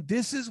 I'm going,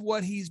 this is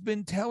what he's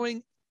been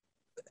telling.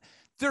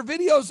 Their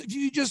videos, if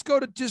you just go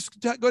to his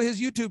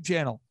YouTube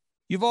channel,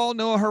 Yuval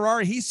Noah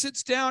Harari, he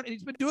sits down and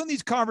he's been doing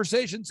these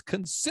conversations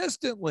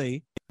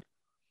consistently.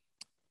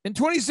 In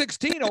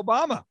 2016,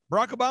 Barack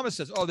Obama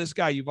says, oh, this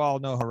guy, Yuval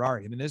Noah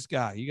Harari. I mean, this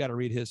guy, you got to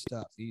read his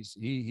stuff.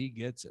 He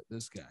gets it.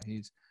 This guy,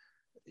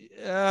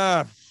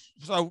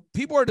 so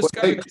people are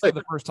discovering this for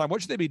the first time.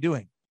 What should they be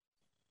doing?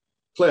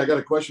 Clay, I got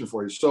a question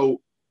for you.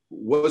 So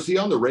was he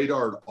on the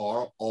radar at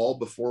all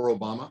before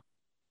Obama?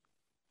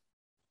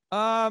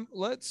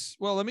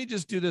 Let me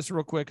just do this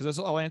real quick because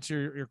I'll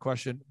answer your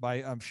question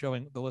by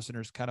showing the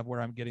listeners kind of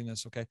where I'm getting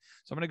this. Okay.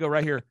 So I'm going to go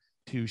right here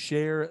to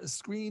share a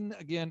screen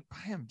again.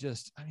 I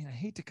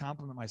hate to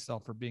compliment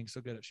myself for being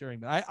so good at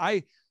sharing, but I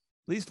at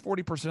least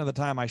 40% of the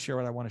time I share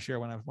what I want to share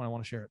when I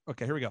want to share it.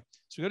 Okay, here we go.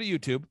 So we go to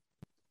YouTube.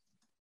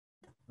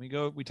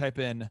 We type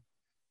in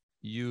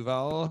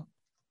Yuval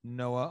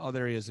Noah. Oh,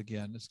 there he is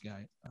again. This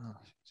guy. Oh,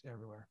 he's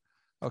everywhere.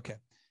 Okay.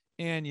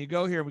 And you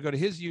go here, we go to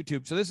his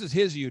YouTube. So this is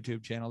his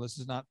YouTube channel. This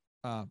is not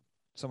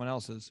someone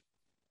else's.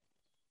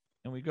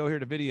 And we go here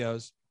to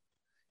videos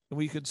and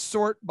we could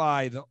sort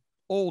by the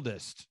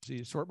oldest. So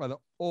you sort by the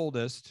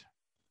oldest.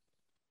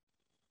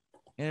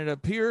 And it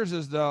appears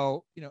as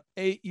though,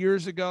 8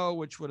 years ago,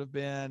 which would have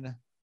been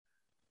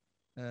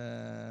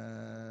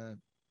 15,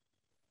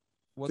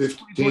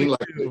 like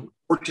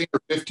 14 or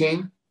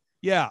 15.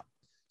 Yeah.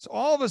 So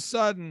all of a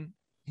sudden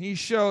he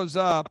shows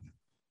up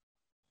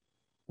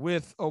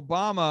with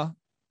Obama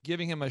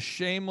giving him a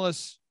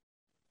shameless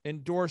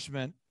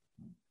endorsement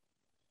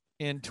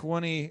in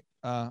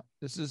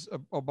this is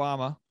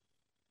Obama.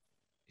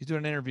 He's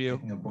doing an interview.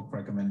 A book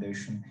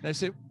recommendation. And I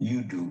say,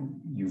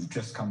 you've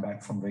just come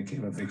back from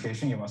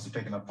vacation. You must have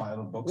taken a pile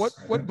of books.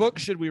 What book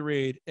should we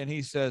read? And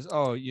he says,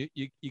 oh, you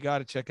got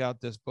to check out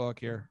this book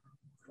here.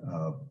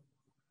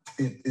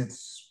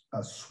 It's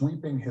a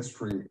sweeping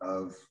history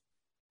of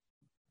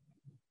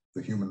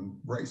the human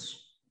race.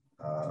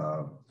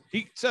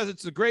 He says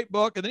it's a great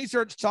book, and then he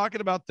starts talking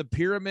about the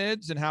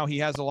pyramids and how he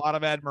has a lot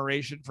of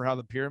admiration for how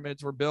the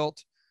pyramids were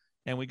built,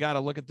 and we got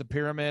to look at the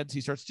pyramids. He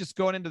starts just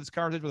going into this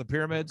conversation with the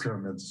pyramids.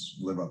 Pyramids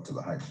live up to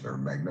the hype. They're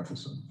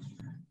magnificent.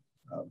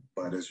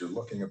 But as you're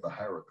looking at the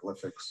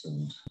hieroglyphics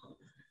and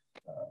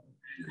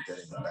you're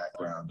getting the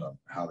background on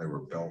how they were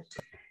built.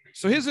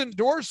 So his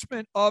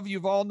endorsement of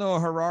Yuval Noah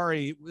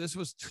Harari, this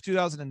was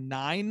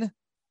 2009.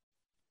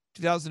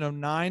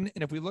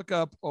 And if we look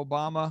up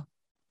Obama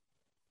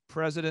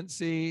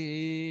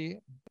presidency,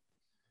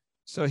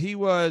 so he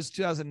was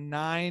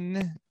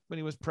 2009 when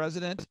he was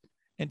president,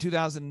 and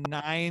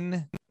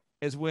 2009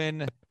 is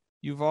when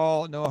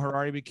Yuval Noah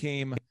Harari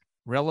became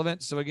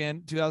relevant. So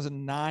again,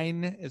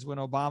 2009 is when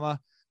Obama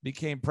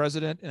became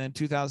president, and then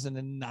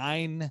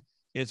 2009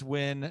 is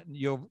when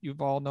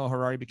Yuval Noah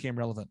Harari became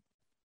relevant.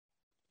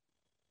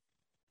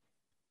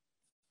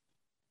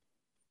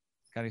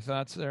 Got any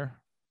thoughts there?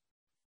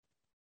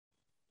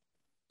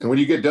 And when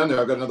you get done there,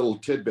 I've got another little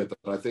tidbit that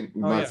I think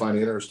you might find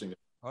interesting.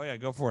 Oh, yeah,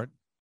 go for it.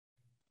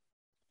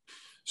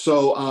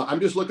 So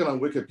I'm just looking on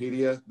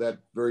Wikipedia, that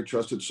very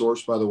trusted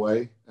source, by the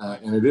way,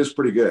 and it is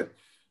pretty good.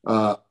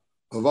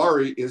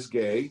 Harari is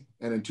gay,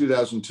 and in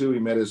 2002, he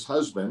met his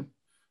husband,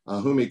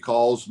 whom he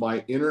calls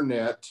my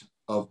internet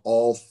of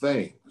all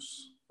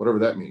things, whatever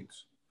that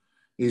means.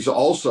 He's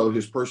also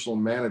his personal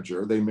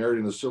manager. They married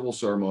in a civil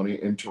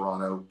ceremony in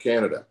Toronto,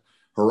 Canada.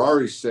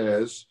 Harari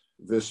says,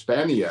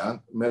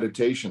 Vispania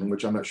meditation,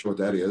 which I'm not sure what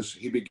that is,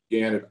 he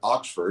began at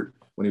Oxford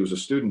when he was a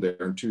student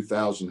there in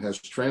 2000, has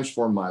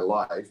transformed my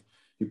life.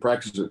 He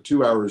practices it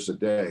 2 hours a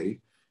day,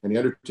 and he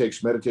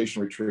undertakes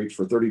meditation retreats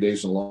for 30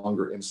 days and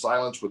longer in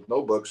silence with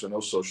no books and no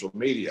social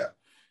media.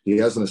 He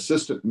has an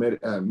assistant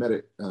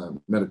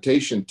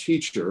meditation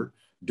teacher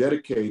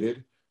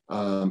dedicated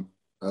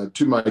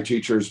to my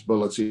teachers, but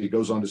let's see, he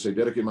goes on to say,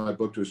 dedicate my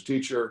book to his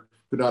teacher,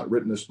 could not have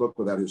written this book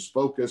without his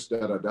focus,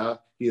 da, da, da.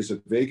 He is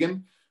a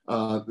vegan.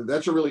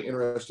 That's a really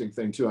interesting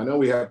thing too. I know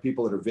we have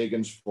people that are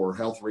vegans for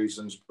health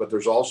reasons, but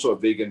there's also a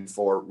vegan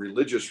for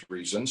religious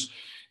reasons.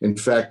 In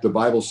fact, the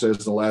Bible says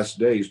in the last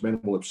days, men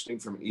will abstain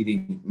from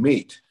eating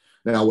meat.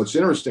 Now, what's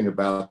interesting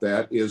about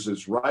that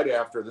is right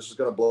after, this is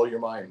going to blow your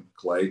mind,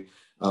 Clay,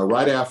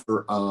 right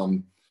after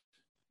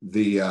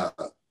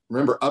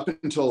remember, up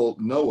until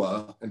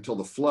Noah, until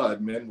the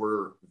flood, men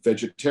were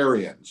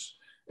vegetarians.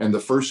 And the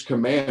first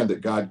command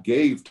that God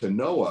gave to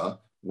Noah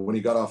when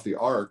he got off the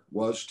ark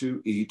was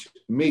to eat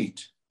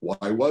meat.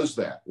 Why was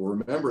that? Well,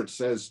 remember, it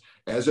says,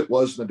 as it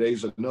was in the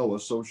days of Noah,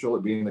 so shall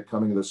it be in the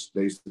coming of the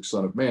days of the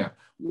Son of Man.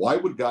 Why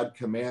would God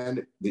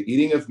command the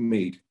eating of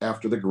meat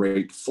after the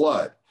great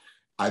flood?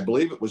 I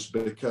believe it was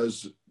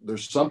because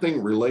there's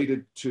something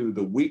related to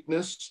the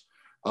weakness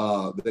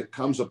that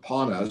comes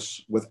upon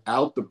us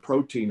without the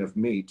protein of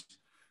meat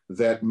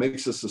that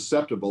makes us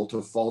susceptible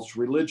to false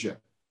religion.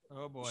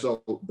 Oh boy.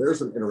 So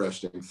there's an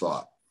interesting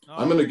thought. Oh,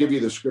 I'm going to give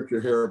you the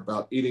scripture here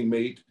about eating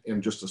meat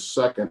in just a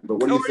second, but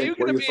what do you think?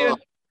 What are your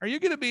thoughts? Are you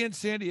going to be in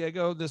San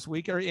Diego this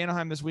week or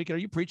Anaheim this week? Are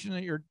you preaching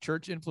at your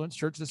church, Influence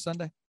Church, this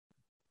Sunday?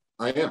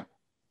 I am.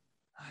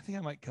 I think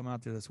I might come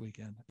out there this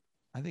weekend.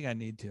 I think I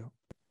need to.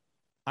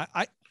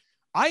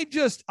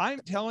 I'm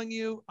telling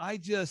you, I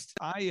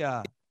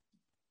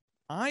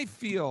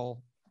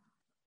feel,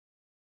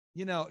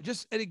 and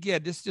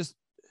again, just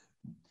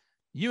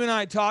you and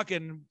I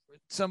talking,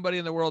 somebody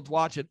in the world's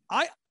watching.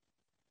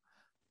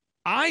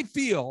 I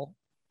feel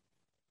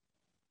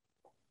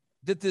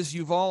that this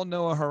Yuval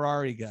Noah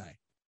Harari guy,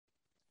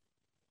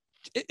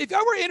 if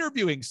I were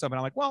interviewing someone,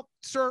 I'm like, well,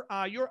 sir,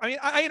 I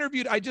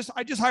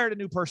just hired a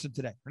new person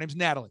today. Her name's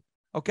Natalie.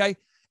 Okay.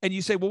 And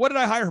you say, well, what did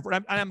I hire her for?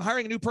 I'm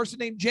hiring a new person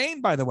named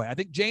Jane, by the way. I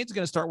think Jane's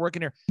going to start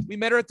working here. We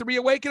met her at the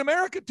Reawaken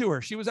America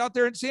tour. She was out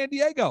there in San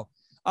Diego.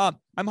 I'm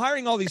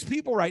hiring all these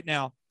people right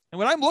now. And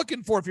what I'm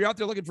looking for, if you're out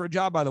there looking for a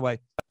job, by the way,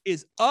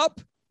 is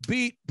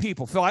upbeat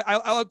people. Phil, I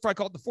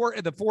call it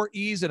the four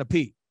E's and a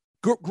P.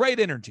 Great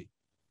energy.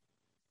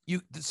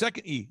 The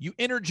second E, you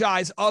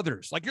energize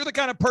others. Like you're the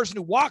kind of person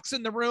who walks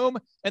in the room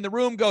and the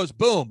room goes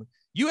boom.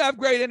 You have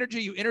great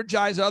energy. You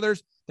energize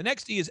others. The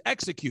next E is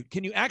execute.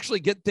 Can you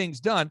actually get things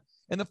done?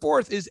 And the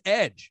fourth is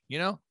edge.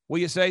 Will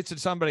you say to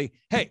somebody,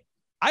 hey,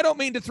 I don't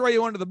mean to throw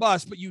you under the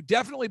bus, but you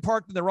definitely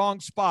parked in the wrong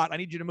spot. I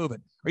need you to move it.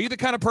 Are you the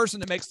kind of person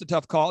that makes the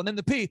tough call? And then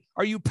the P,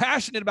 are you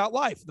passionate about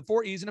life? The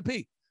four E's and a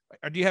P.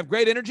 Or do you have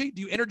great energy?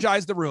 Do you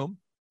energize the room?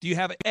 Do you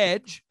have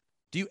edge?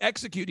 Do you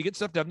execute? Do you get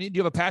stuff done? Do you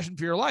have a passion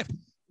for your life?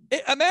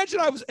 Imagine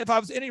if I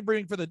was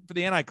interviewing for the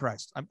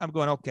Antichrist. I'm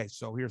going, okay,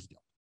 so here's the deal.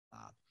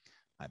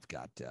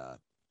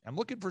 I'm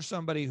looking for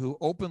somebody who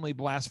openly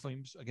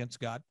blasphemes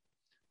against God.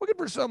 Looking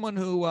for someone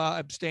who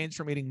abstains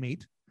from eating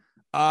meat.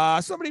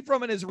 Somebody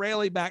from an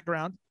Israeli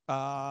background.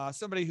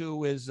 Somebody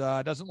who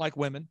doesn't like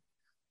women.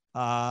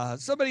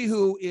 Somebody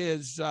who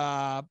is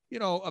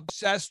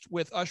obsessed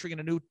with ushering in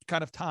a new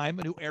kind of time,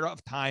 a new era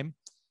of time.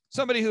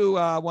 Somebody who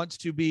wants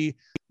to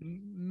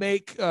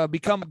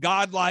become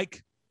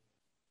godlike.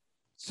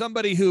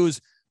 Somebody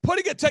who's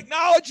putting a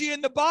technology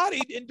in the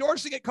body,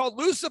 endorsing it called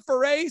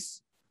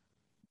luciferase.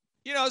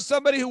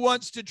 Somebody who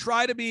wants to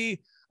try to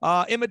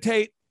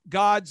imitate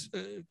God's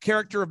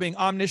character of being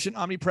omniscient,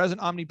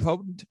 omnipresent,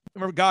 omnipotent.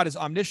 Remember, God is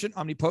omniscient,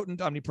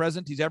 omnipotent,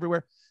 omnipresent. He's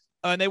everywhere.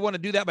 And they want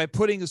to do that by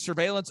putting the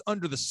surveillance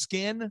under the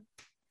skin.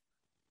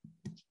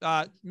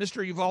 Mr.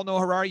 Yuval Noah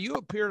Harari, you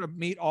appear to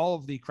meet all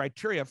of the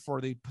criteria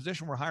for the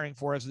position we're hiring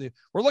for.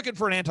 We're looking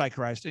for an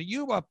Antichrist, and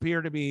you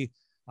appear to be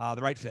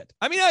the right fit.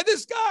 I mean,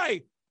 this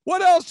guy,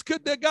 what else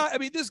could the guy? I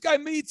mean, this guy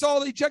he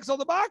checks all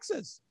the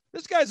boxes.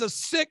 This guy's a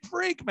sick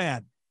freak,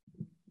 man.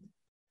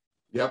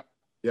 Yep.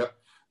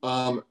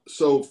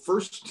 So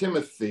 1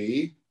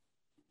 Timothy,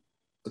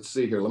 let's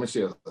see here. Let me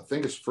see. I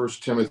think it's 1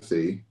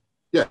 Timothy.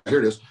 Yeah, here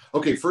it is.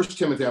 Okay, 1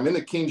 Timothy. I'm in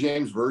the King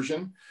James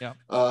Version. Yeah.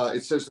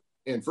 It says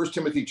in 1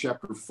 Timothy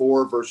chapter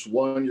 4, verse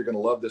 1, you're going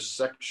to love this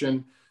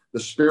section.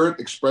 The Spirit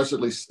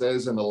expressly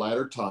says in the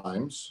latter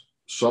times,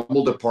 some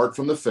will depart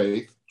from the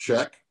faith.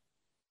 Check.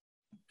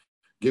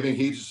 Giving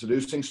heed to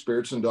seducing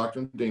spirits and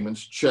doctrine of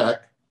demons.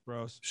 Check.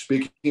 Gross.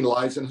 Speaking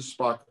lies in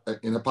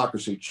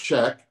hypocrisy.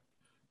 Check.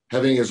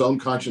 Having his own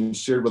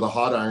conscience seared with a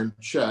hot iron.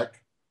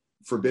 Check.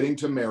 Forbidding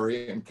to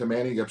marry and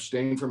commanding to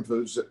abstain from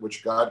foods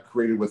which God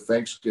created with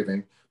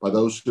thanksgiving by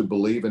those who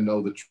believe and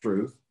know the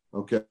truth.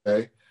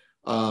 Okay.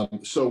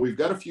 So we've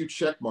got a few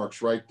check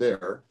marks right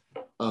there.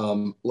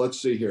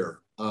 Let's see here.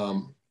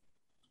 On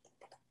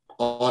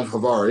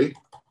Havari,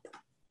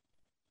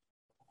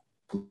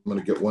 I'm going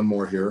to get one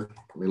more here.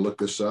 Let me look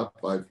this up.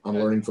 I'm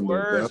learning from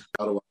the best.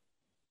 How do I?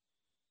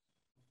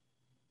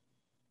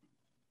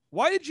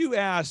 Why did you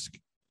ask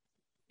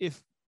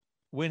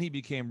when he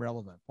became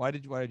relevant? Why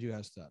did you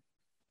ask that?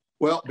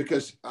 Well,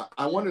 because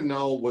I want to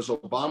know, was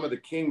Obama the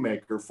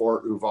kingmaker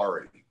for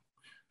Uvari?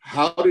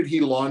 How did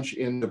he launch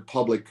into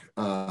public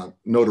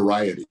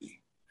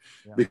notoriety?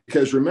 Yeah.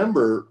 Because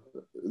remember,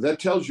 that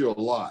tells you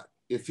a lot.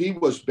 if he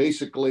was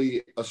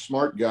basically a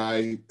smart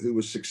guy who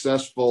was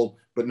successful,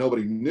 but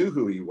nobody knew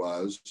who he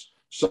was,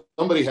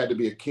 somebody had to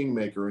be a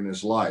kingmaker in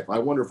his life. I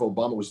wonder if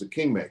Obama was the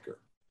kingmaker.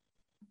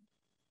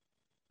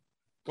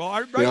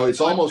 Well,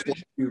 it's almost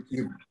like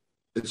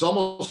it's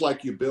almost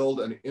like you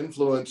build an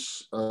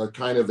influence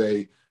kind of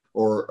a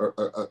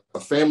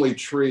family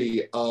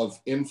tree of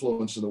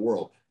influence in the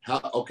world.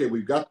 Okay,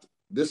 we've got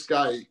this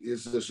guy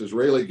is this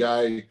Israeli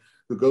guy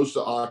who goes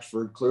to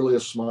Oxford, clearly a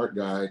smart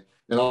guy,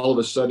 and all of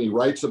a sudden he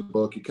writes a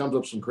book. He comes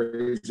up with some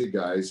crazy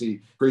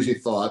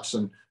thoughts,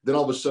 and then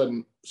all of a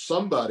sudden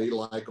somebody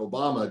like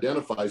Obama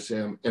identifies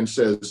him and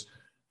says,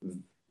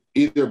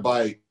 either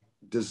by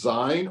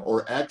design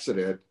or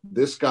accident,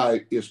 this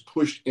guy is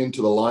pushed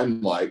into the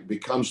limelight,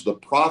 becomes the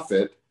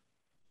prophet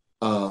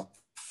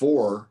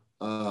for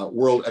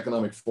World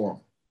Economic Forum,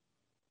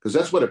 because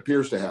that's what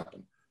appears to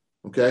happen.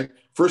 Okay,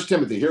 1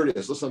 Timothy, here it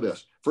is. Listen to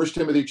this. 1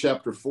 Timothy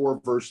chapter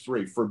 4, verse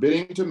 3,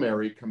 forbidding to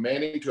marry,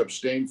 commanding to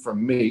abstain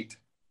from meat.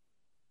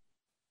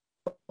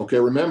 Okay,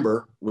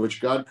 remember,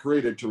 which God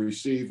created to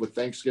receive with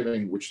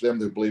thanksgiving, which them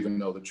that believe and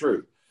know the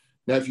truth.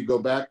 Now, if you go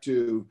back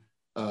to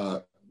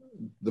the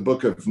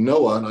book of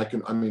Noah,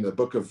 and the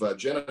book of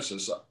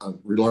Genesis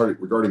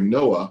regarding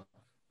Noah,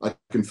 I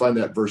can find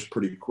that verse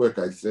pretty quick,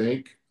 I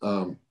think,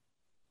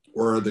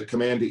 or the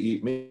command to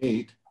eat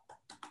meat.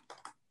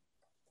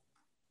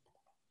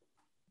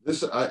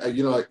 This,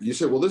 you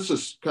say, well, this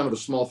is kind of a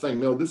small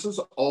thing. No, this is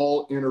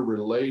all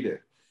interrelated,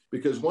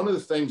 because one of the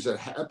things that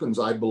happens,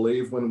 I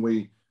believe, when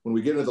we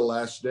get into the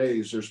last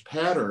days, there's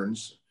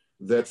patterns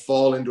that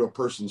fall into a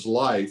person's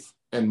life,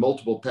 and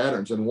multiple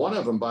patterns. And one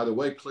of them, by the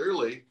way,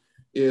 clearly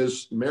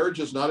is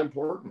marriage is not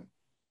important.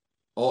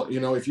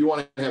 If you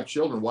want to have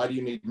children, why do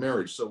you need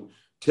marriage? So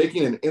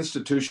taking an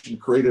institution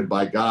created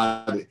by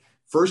God,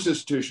 first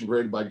institution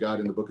created by God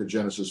in the book of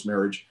Genesis,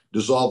 marriage,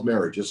 dissolve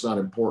marriage. It's not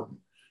important.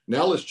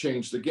 Now let's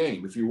change the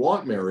game. If you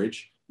want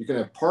marriage, you can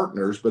have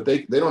partners, but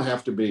they don't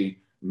have to be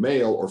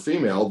male or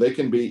female. They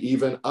can be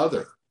even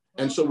other.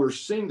 And so we're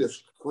seeing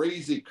this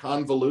crazy,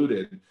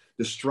 convoluted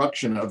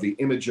destruction of the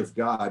image of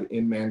God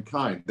in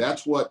mankind.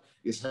 That's what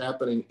is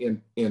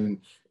happening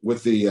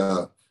with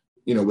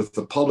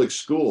the public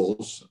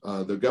schools,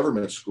 the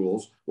government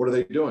schools. What are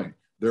they doing?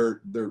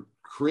 They're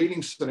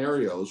creating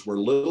scenarios where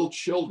little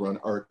children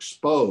are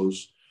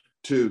exposed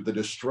to the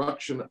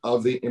destruction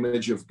of the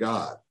image of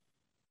God.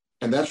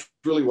 And that's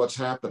really what's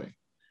happening.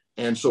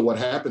 And so what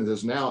happens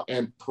is now,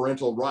 and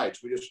parental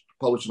rights, we just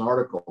published an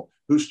article,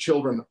 whose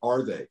children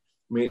are they?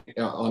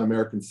 On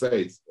American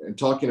Faith, and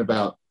talking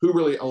about who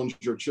really owns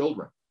your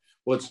children.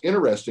 Well, it's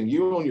interesting.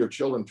 You own your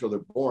children until they're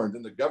born.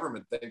 Then the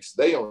government thinks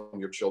they own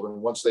your children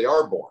once they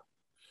are born.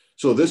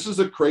 So this is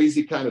a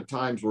crazy kind of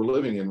times we're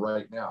living in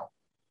right now.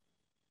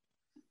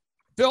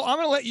 Phil, I'm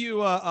going to let you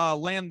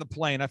land the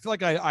plane. I feel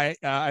like I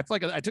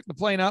took the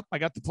plane up. I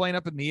got the plane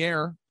up in the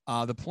air.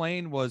 The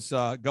plane was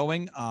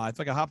going. I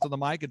think I hopped on the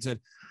mic and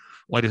said,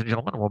 "Ladies and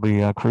gentlemen, we'll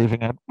be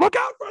cruising at. Look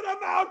out for the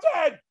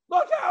mountain!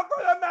 Look out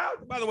for the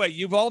mountain!" By the way,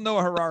 Yuval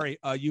Noah Harari.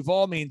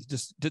 Yuval means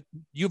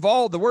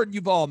Yuval. The word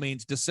Yuval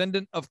means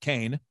descendant of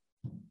Cain,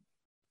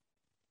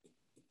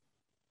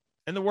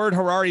 and the word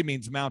Harari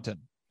means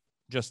mountain.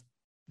 Just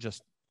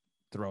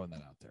throwing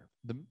that out there.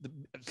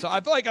 So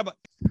I feel like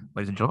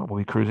ladies and gentlemen, we'll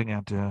be cruising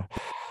at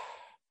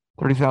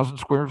 30,000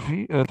 square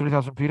feet,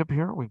 30,000 feet up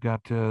here. We've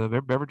got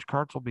beverage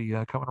carts will be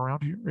coming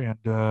around here,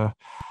 and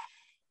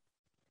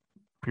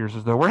appears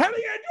as though we're heading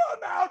into a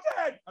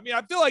mountain. I mean,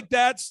 I feel like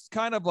that's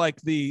kind of like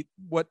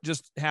what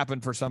just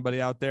happened for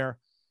somebody out there.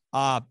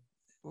 I'll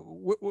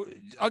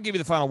give you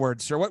the final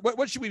word, sir.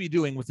 What should we be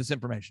doing with this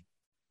information?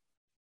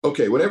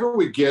 Okay, whenever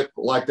we get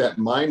like that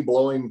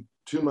mind-blowing,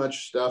 too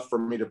much stuff for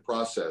me to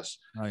process,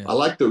 I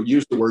like to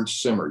use the word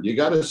simmer. You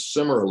got to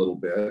simmer a little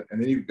bit,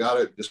 and then you've got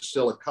to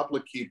distill a couple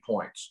of key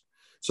points.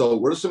 So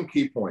what are some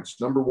key points?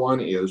 Number one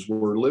is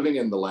we're living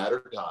in the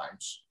latter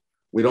times.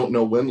 We don't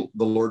know when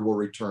the Lord will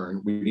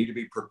return. We need to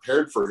be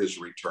prepared for his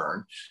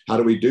return. How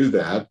do we do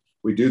that?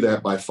 We do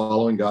that by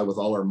following God with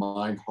all our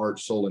mind, heart,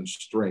 soul, and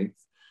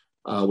strength.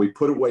 We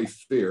put away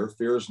fear.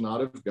 Fear is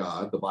not of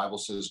God. The Bible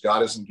says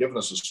God hasn't given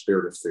us a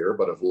spirit of fear,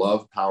 but of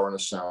love, power, and a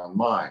sound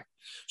mind.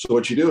 So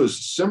what you do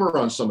is simmer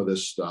on some of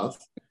this stuff.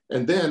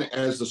 And then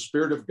as the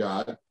Spirit of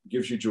God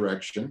gives you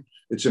direction,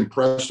 it's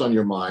impressed on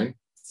your mind,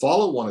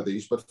 follow one of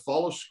these, but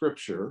follow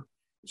Scripture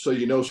so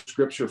you know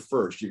Scripture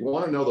first. You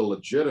want to know the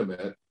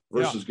legitimate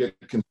versus get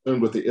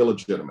consumed with the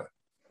illegitimate.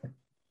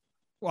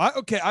 Well,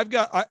 okay,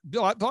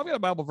 Bill, I've got a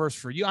Bible verse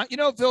for you.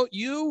 Phil,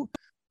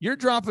 you're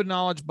dropping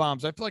knowledge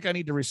bombs. I feel like I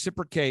need to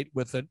reciprocate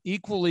with an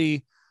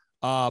equally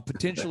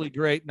potentially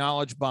great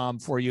knowledge bomb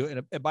for you,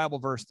 and a Bible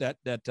verse that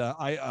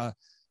I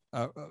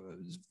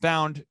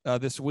found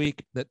this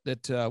week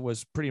that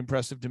was pretty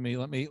impressive to me.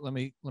 Let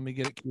me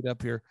get it queued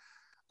up here.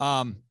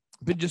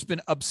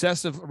 Been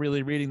obsessive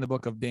really reading the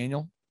book of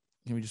Daniel.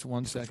 Give me just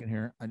 1 second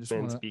here. I just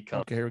want to.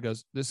 Okay, here it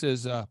goes. This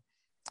is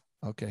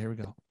okay. Here we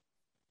go.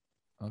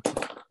 Okay,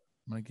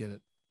 I'm gonna get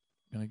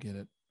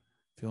it.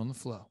 Feeling the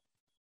flow,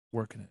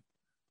 working it.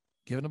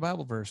 given a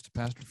Bible verse to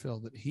Pastor Phil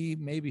that he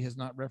maybe has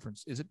not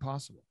referenced. Is it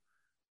possible?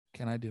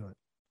 Can I do it?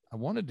 I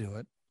want to do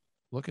it.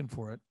 Looking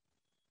for it.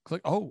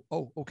 Click. Oh,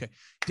 okay.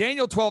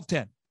 Daniel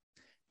 12:10.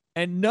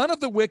 And none of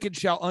the wicked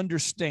shall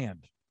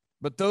understand,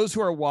 but those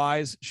who are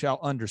wise shall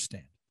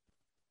understand.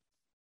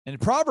 And in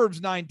Proverbs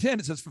 9:10,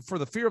 it says, for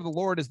the fear of the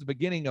Lord is the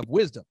beginning of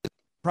wisdom.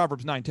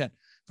 Proverbs 9:10.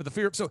 For the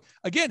fear of, so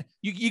again,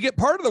 you get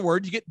part of the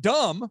word, you get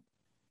dumb.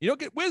 You don't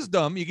get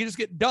wisdom. You can just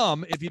get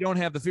dumb if you don't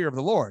have the fear of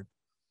the Lord.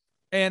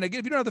 And again,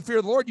 if you don't have the fear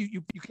of the Lord,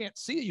 you can't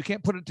see it. You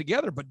can't put it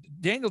together. But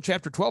Daniel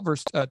chapter 12,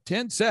 verse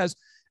 10 says,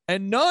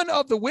 and none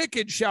of the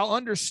wicked shall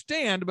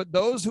understand, but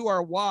those who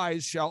are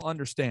wise shall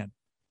understand.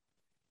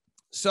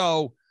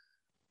 So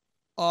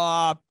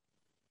I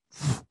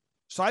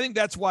think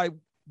that's why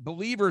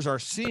believers are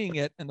seeing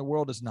it and the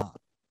world is not.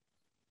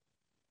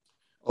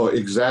 Oh,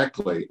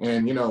 exactly.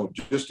 And,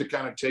 just to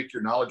kind of take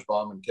your knowledge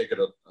bomb and take it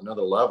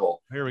another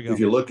level. Here we go. If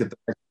you look at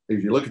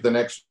the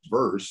next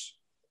verse,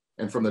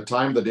 and from the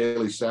time the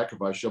daily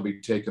sacrifice shall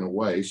be taken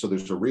away. So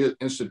there's a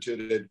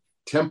reinstituted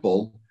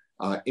temple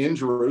in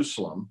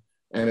Jerusalem.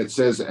 And it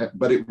says,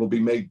 but it will be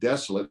made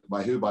desolate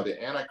by who? By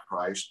the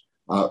Antichrist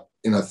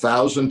in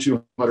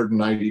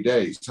 1,290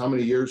 days. How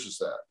many years is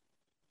that?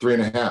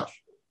 3.5.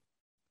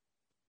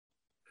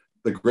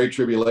 The Great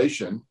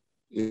Tribulation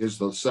is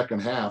the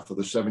second half of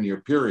the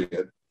 7-year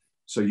period.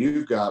 So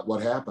you've got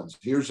what happens.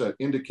 Here's an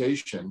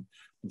indication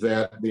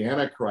that the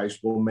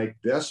Antichrist will make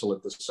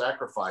desolate the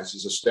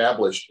sacrifices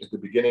established at the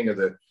beginning of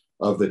the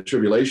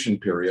tribulation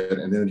period,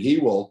 and then he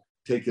will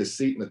take his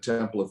seat in the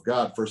temple of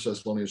God, 1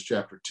 Thessalonians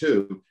chapter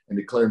 2, and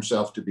declare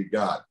himself to be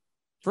God.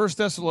 1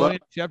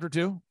 Thessalonians chapter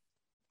 2?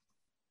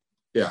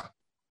 Yeah.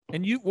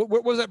 And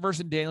what was that verse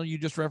in Daniel you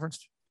just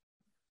referenced?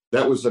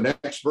 That was the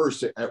next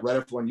verse right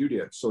after one you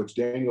did. So it's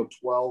Daniel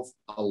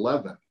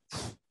 12:11.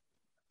 Thought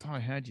I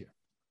had you.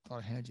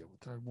 Thought I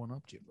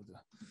one-upped you with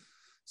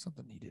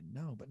something he didn't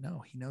know, but no,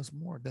 he knows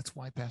more. That's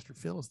why Pastor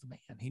Phil is the man.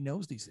 He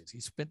knows these things.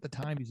 He spent the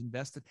time. He's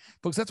invested.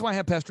 Folks, that's why I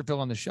have Pastor Phil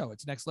on the show.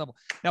 It's next level.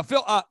 Now,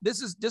 Phil,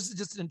 this is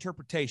just an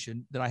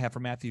interpretation that I have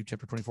from Matthew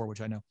chapter 24,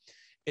 which I know.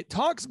 It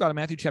talks about in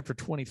Matthew chapter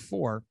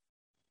 24.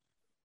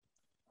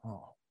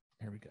 Oh,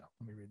 here we go.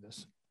 Let me read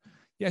this.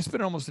 Yeah, I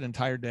spent almost an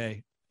entire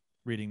day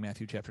reading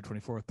Matthew chapter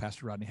 24 with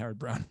Pastor Rodney Howard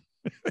Brown.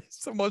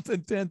 It's the most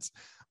intense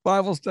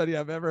Bible study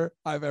I've ever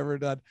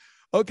done.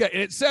 Okay,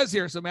 and it says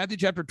here, so Matthew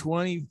chapter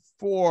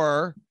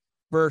 24,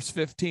 verse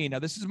 15. Now,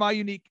 this is my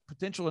unique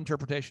potential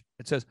interpretation.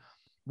 It says,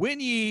 when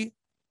ye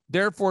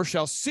therefore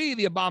shall see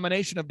the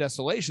abomination of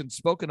desolation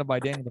spoken of by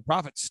Daniel the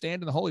prophet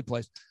stand in the holy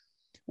place.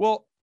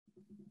 Well,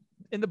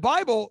 in the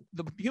Bible,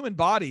 the human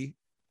body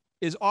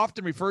is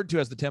often referred to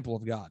as the temple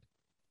of God.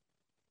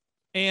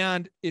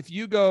 And if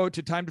you go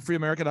to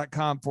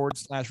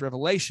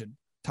timetofreeamerica.com/revelation,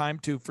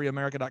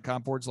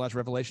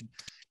 timetofreeamerica.com/revelation,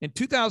 in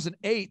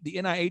 2008, the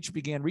NIH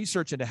began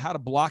research into how to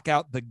block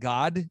out the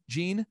God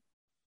gene,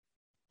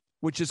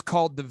 which is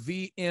called the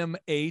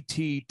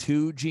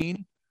VMAT2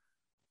 gene.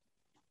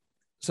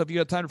 So if you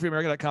go to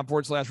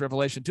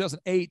timetofreeamerica.com/revelation,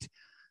 2008,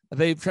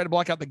 they've tried to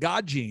block out the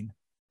God gene.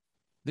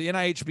 The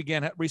NIH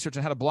began research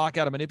on how to block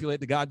out and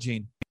manipulate the God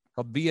gene,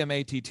 called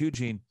VMAT2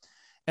 gene.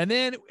 And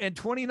then in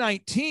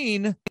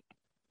 2019,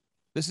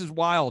 this is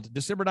wild,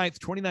 December 9th,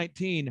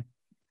 2019,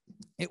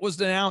 it was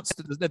announced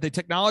that the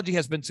technology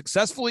has been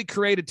successfully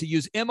created to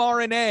use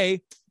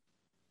mRNA,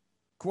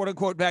 quote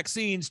unquote,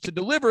 vaccines to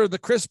deliver the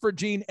CRISPR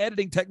gene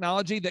editing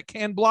technology that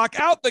can block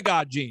out the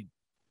God gene.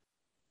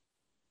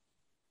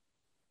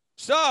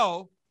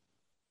 So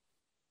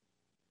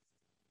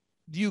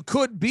you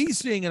could be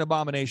seeing an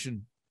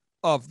abomination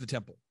of the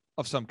temple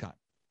of some kind.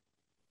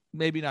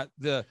 Maybe not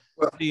the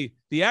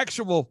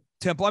actual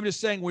temple. I'm just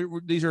saying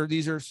these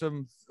are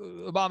some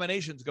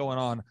abominations going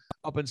on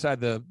up inside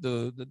the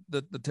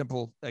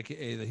temple,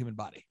 aka the human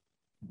body.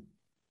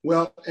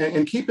 Well,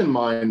 and keep in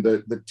mind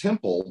that the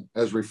temple,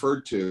 as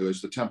referred to,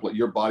 is the temple.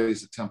 Your body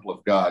is the temple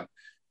of God,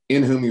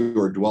 in whom you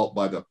are dwelt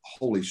by the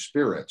Holy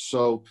Spirit.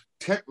 So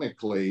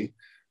technically,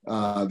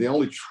 the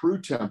only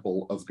true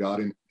temple of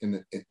God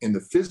in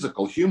the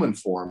physical human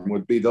form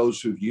would be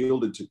those who've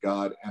yielded to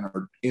God and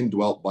are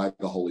indwelt by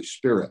the Holy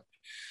Spirit.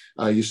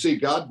 You see,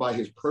 God, by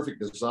his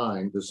perfect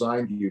design,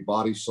 designed you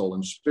body, soul,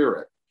 and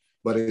spirit.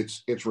 But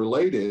it's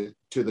related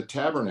to the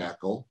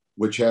tabernacle,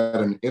 which had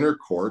an inner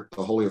court,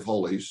 the Holy of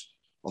Holies,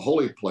 a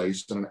holy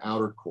place, and an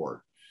outer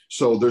court.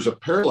 So there's a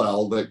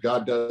parallel that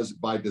God does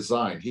by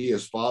design. He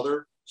is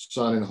Father,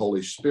 Son, and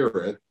Holy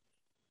Spirit.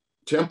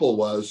 Temple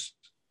was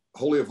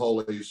Holy of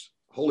Holies,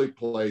 holy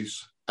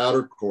place,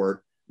 outer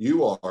court.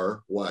 You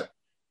are what?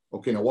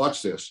 Okay, now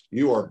watch this.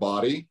 You are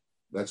body,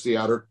 that's the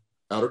outer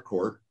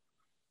court.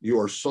 You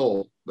are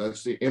soul,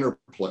 that's the inner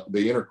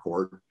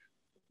court.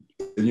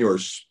 And your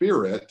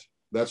spirit,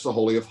 that's the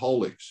Holy of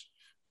Holies.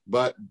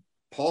 But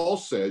Paul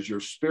says your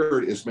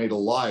spirit is made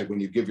alive when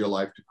you give your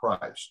life to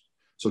Christ.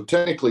 So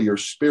technically your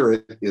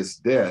spirit is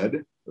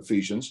dead,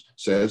 Ephesians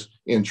says,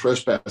 in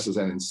trespasses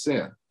and in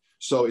sin.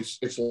 So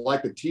it's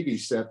like a TV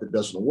set that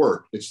doesn't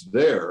work. It's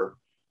there.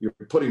 You're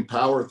putting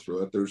power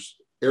through it. There's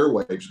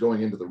airwaves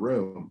going into the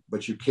room,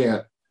 but you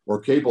can't or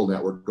cable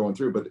network going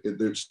through, but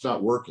it's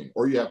not working,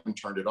 or you haven't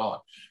turned it on.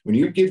 When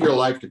you give your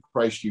life to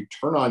Christ, you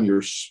turn on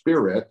your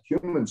spirit,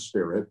 human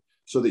spirit,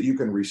 so that you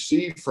can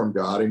receive from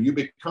God and you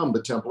become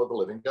the temple of the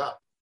living God.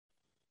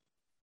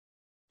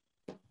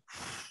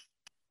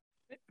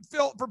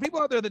 Phil, for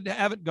people out there that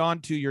haven't gone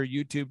to your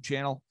YouTube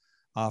channel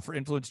for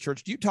Influence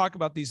Church, do you talk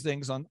about these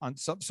things on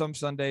some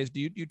Sundays? Do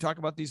you talk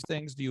about these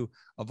things? Do you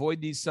avoid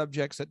these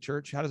subjects at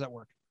church? How does that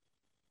work?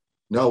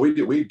 No,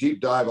 we deep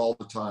dive all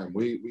the time.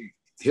 We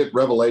hit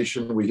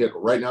Revelation. We hit,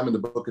 right now I'm in the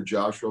book of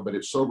Joshua, but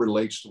it so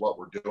relates to what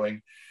we're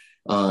doing.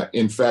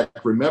 In fact,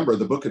 remember,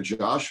 the book of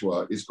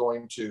Joshua is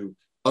going to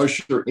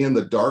usher in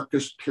the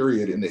darkest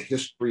period in the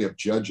history of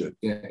Judges,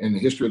 in the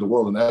history of the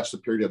world, and that's the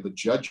period of the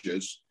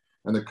Judges.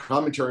 And the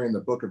commentary in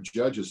the book of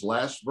Judges,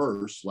 last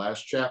verse,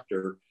 last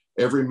chapter,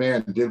 every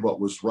man did what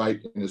was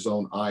right in his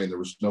own eye, and there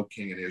was no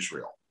king in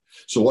Israel.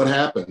 So what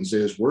happens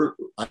is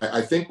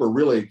I think we're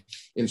really,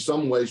 in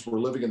some ways, we're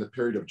living in the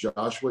period of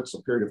Joshua. It's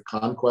a period of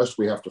conquest.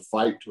 We have to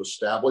fight to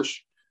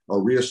establish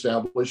or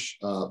reestablish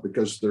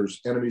because there's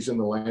enemies in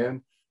the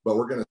land. But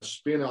we're going to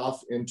spin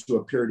off into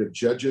a period of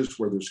Judges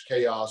where there's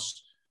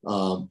chaos.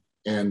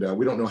 And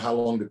we don't know how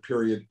long the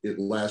period it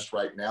lasts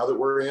right now that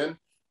we're in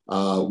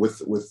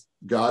with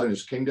God and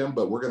his kingdom.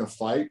 But we're going to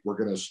fight. We're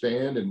going to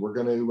stand, and we're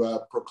going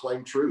to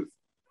proclaim truth.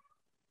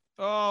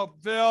 Oh,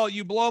 Phil,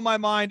 you blow my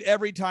mind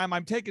every time.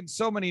 I'm taking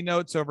so many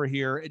notes over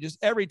here.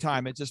 Every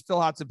time, Phil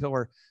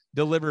Hotzenpiller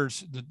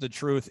delivers the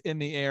truth in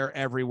the air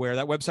everywhere.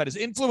 That website is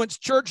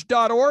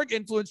influencechurch.org,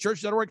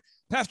 influencechurch.org.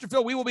 Pastor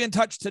Phil, we will be in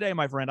touch today,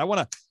 my friend. I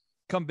want to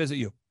come visit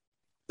you.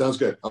 Sounds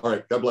good. All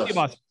right. God bless. See you,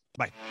 boss.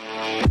 Bye.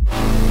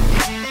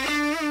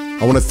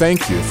 I want to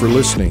thank you for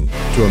listening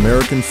to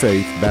American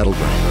Faith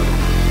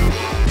Battleground.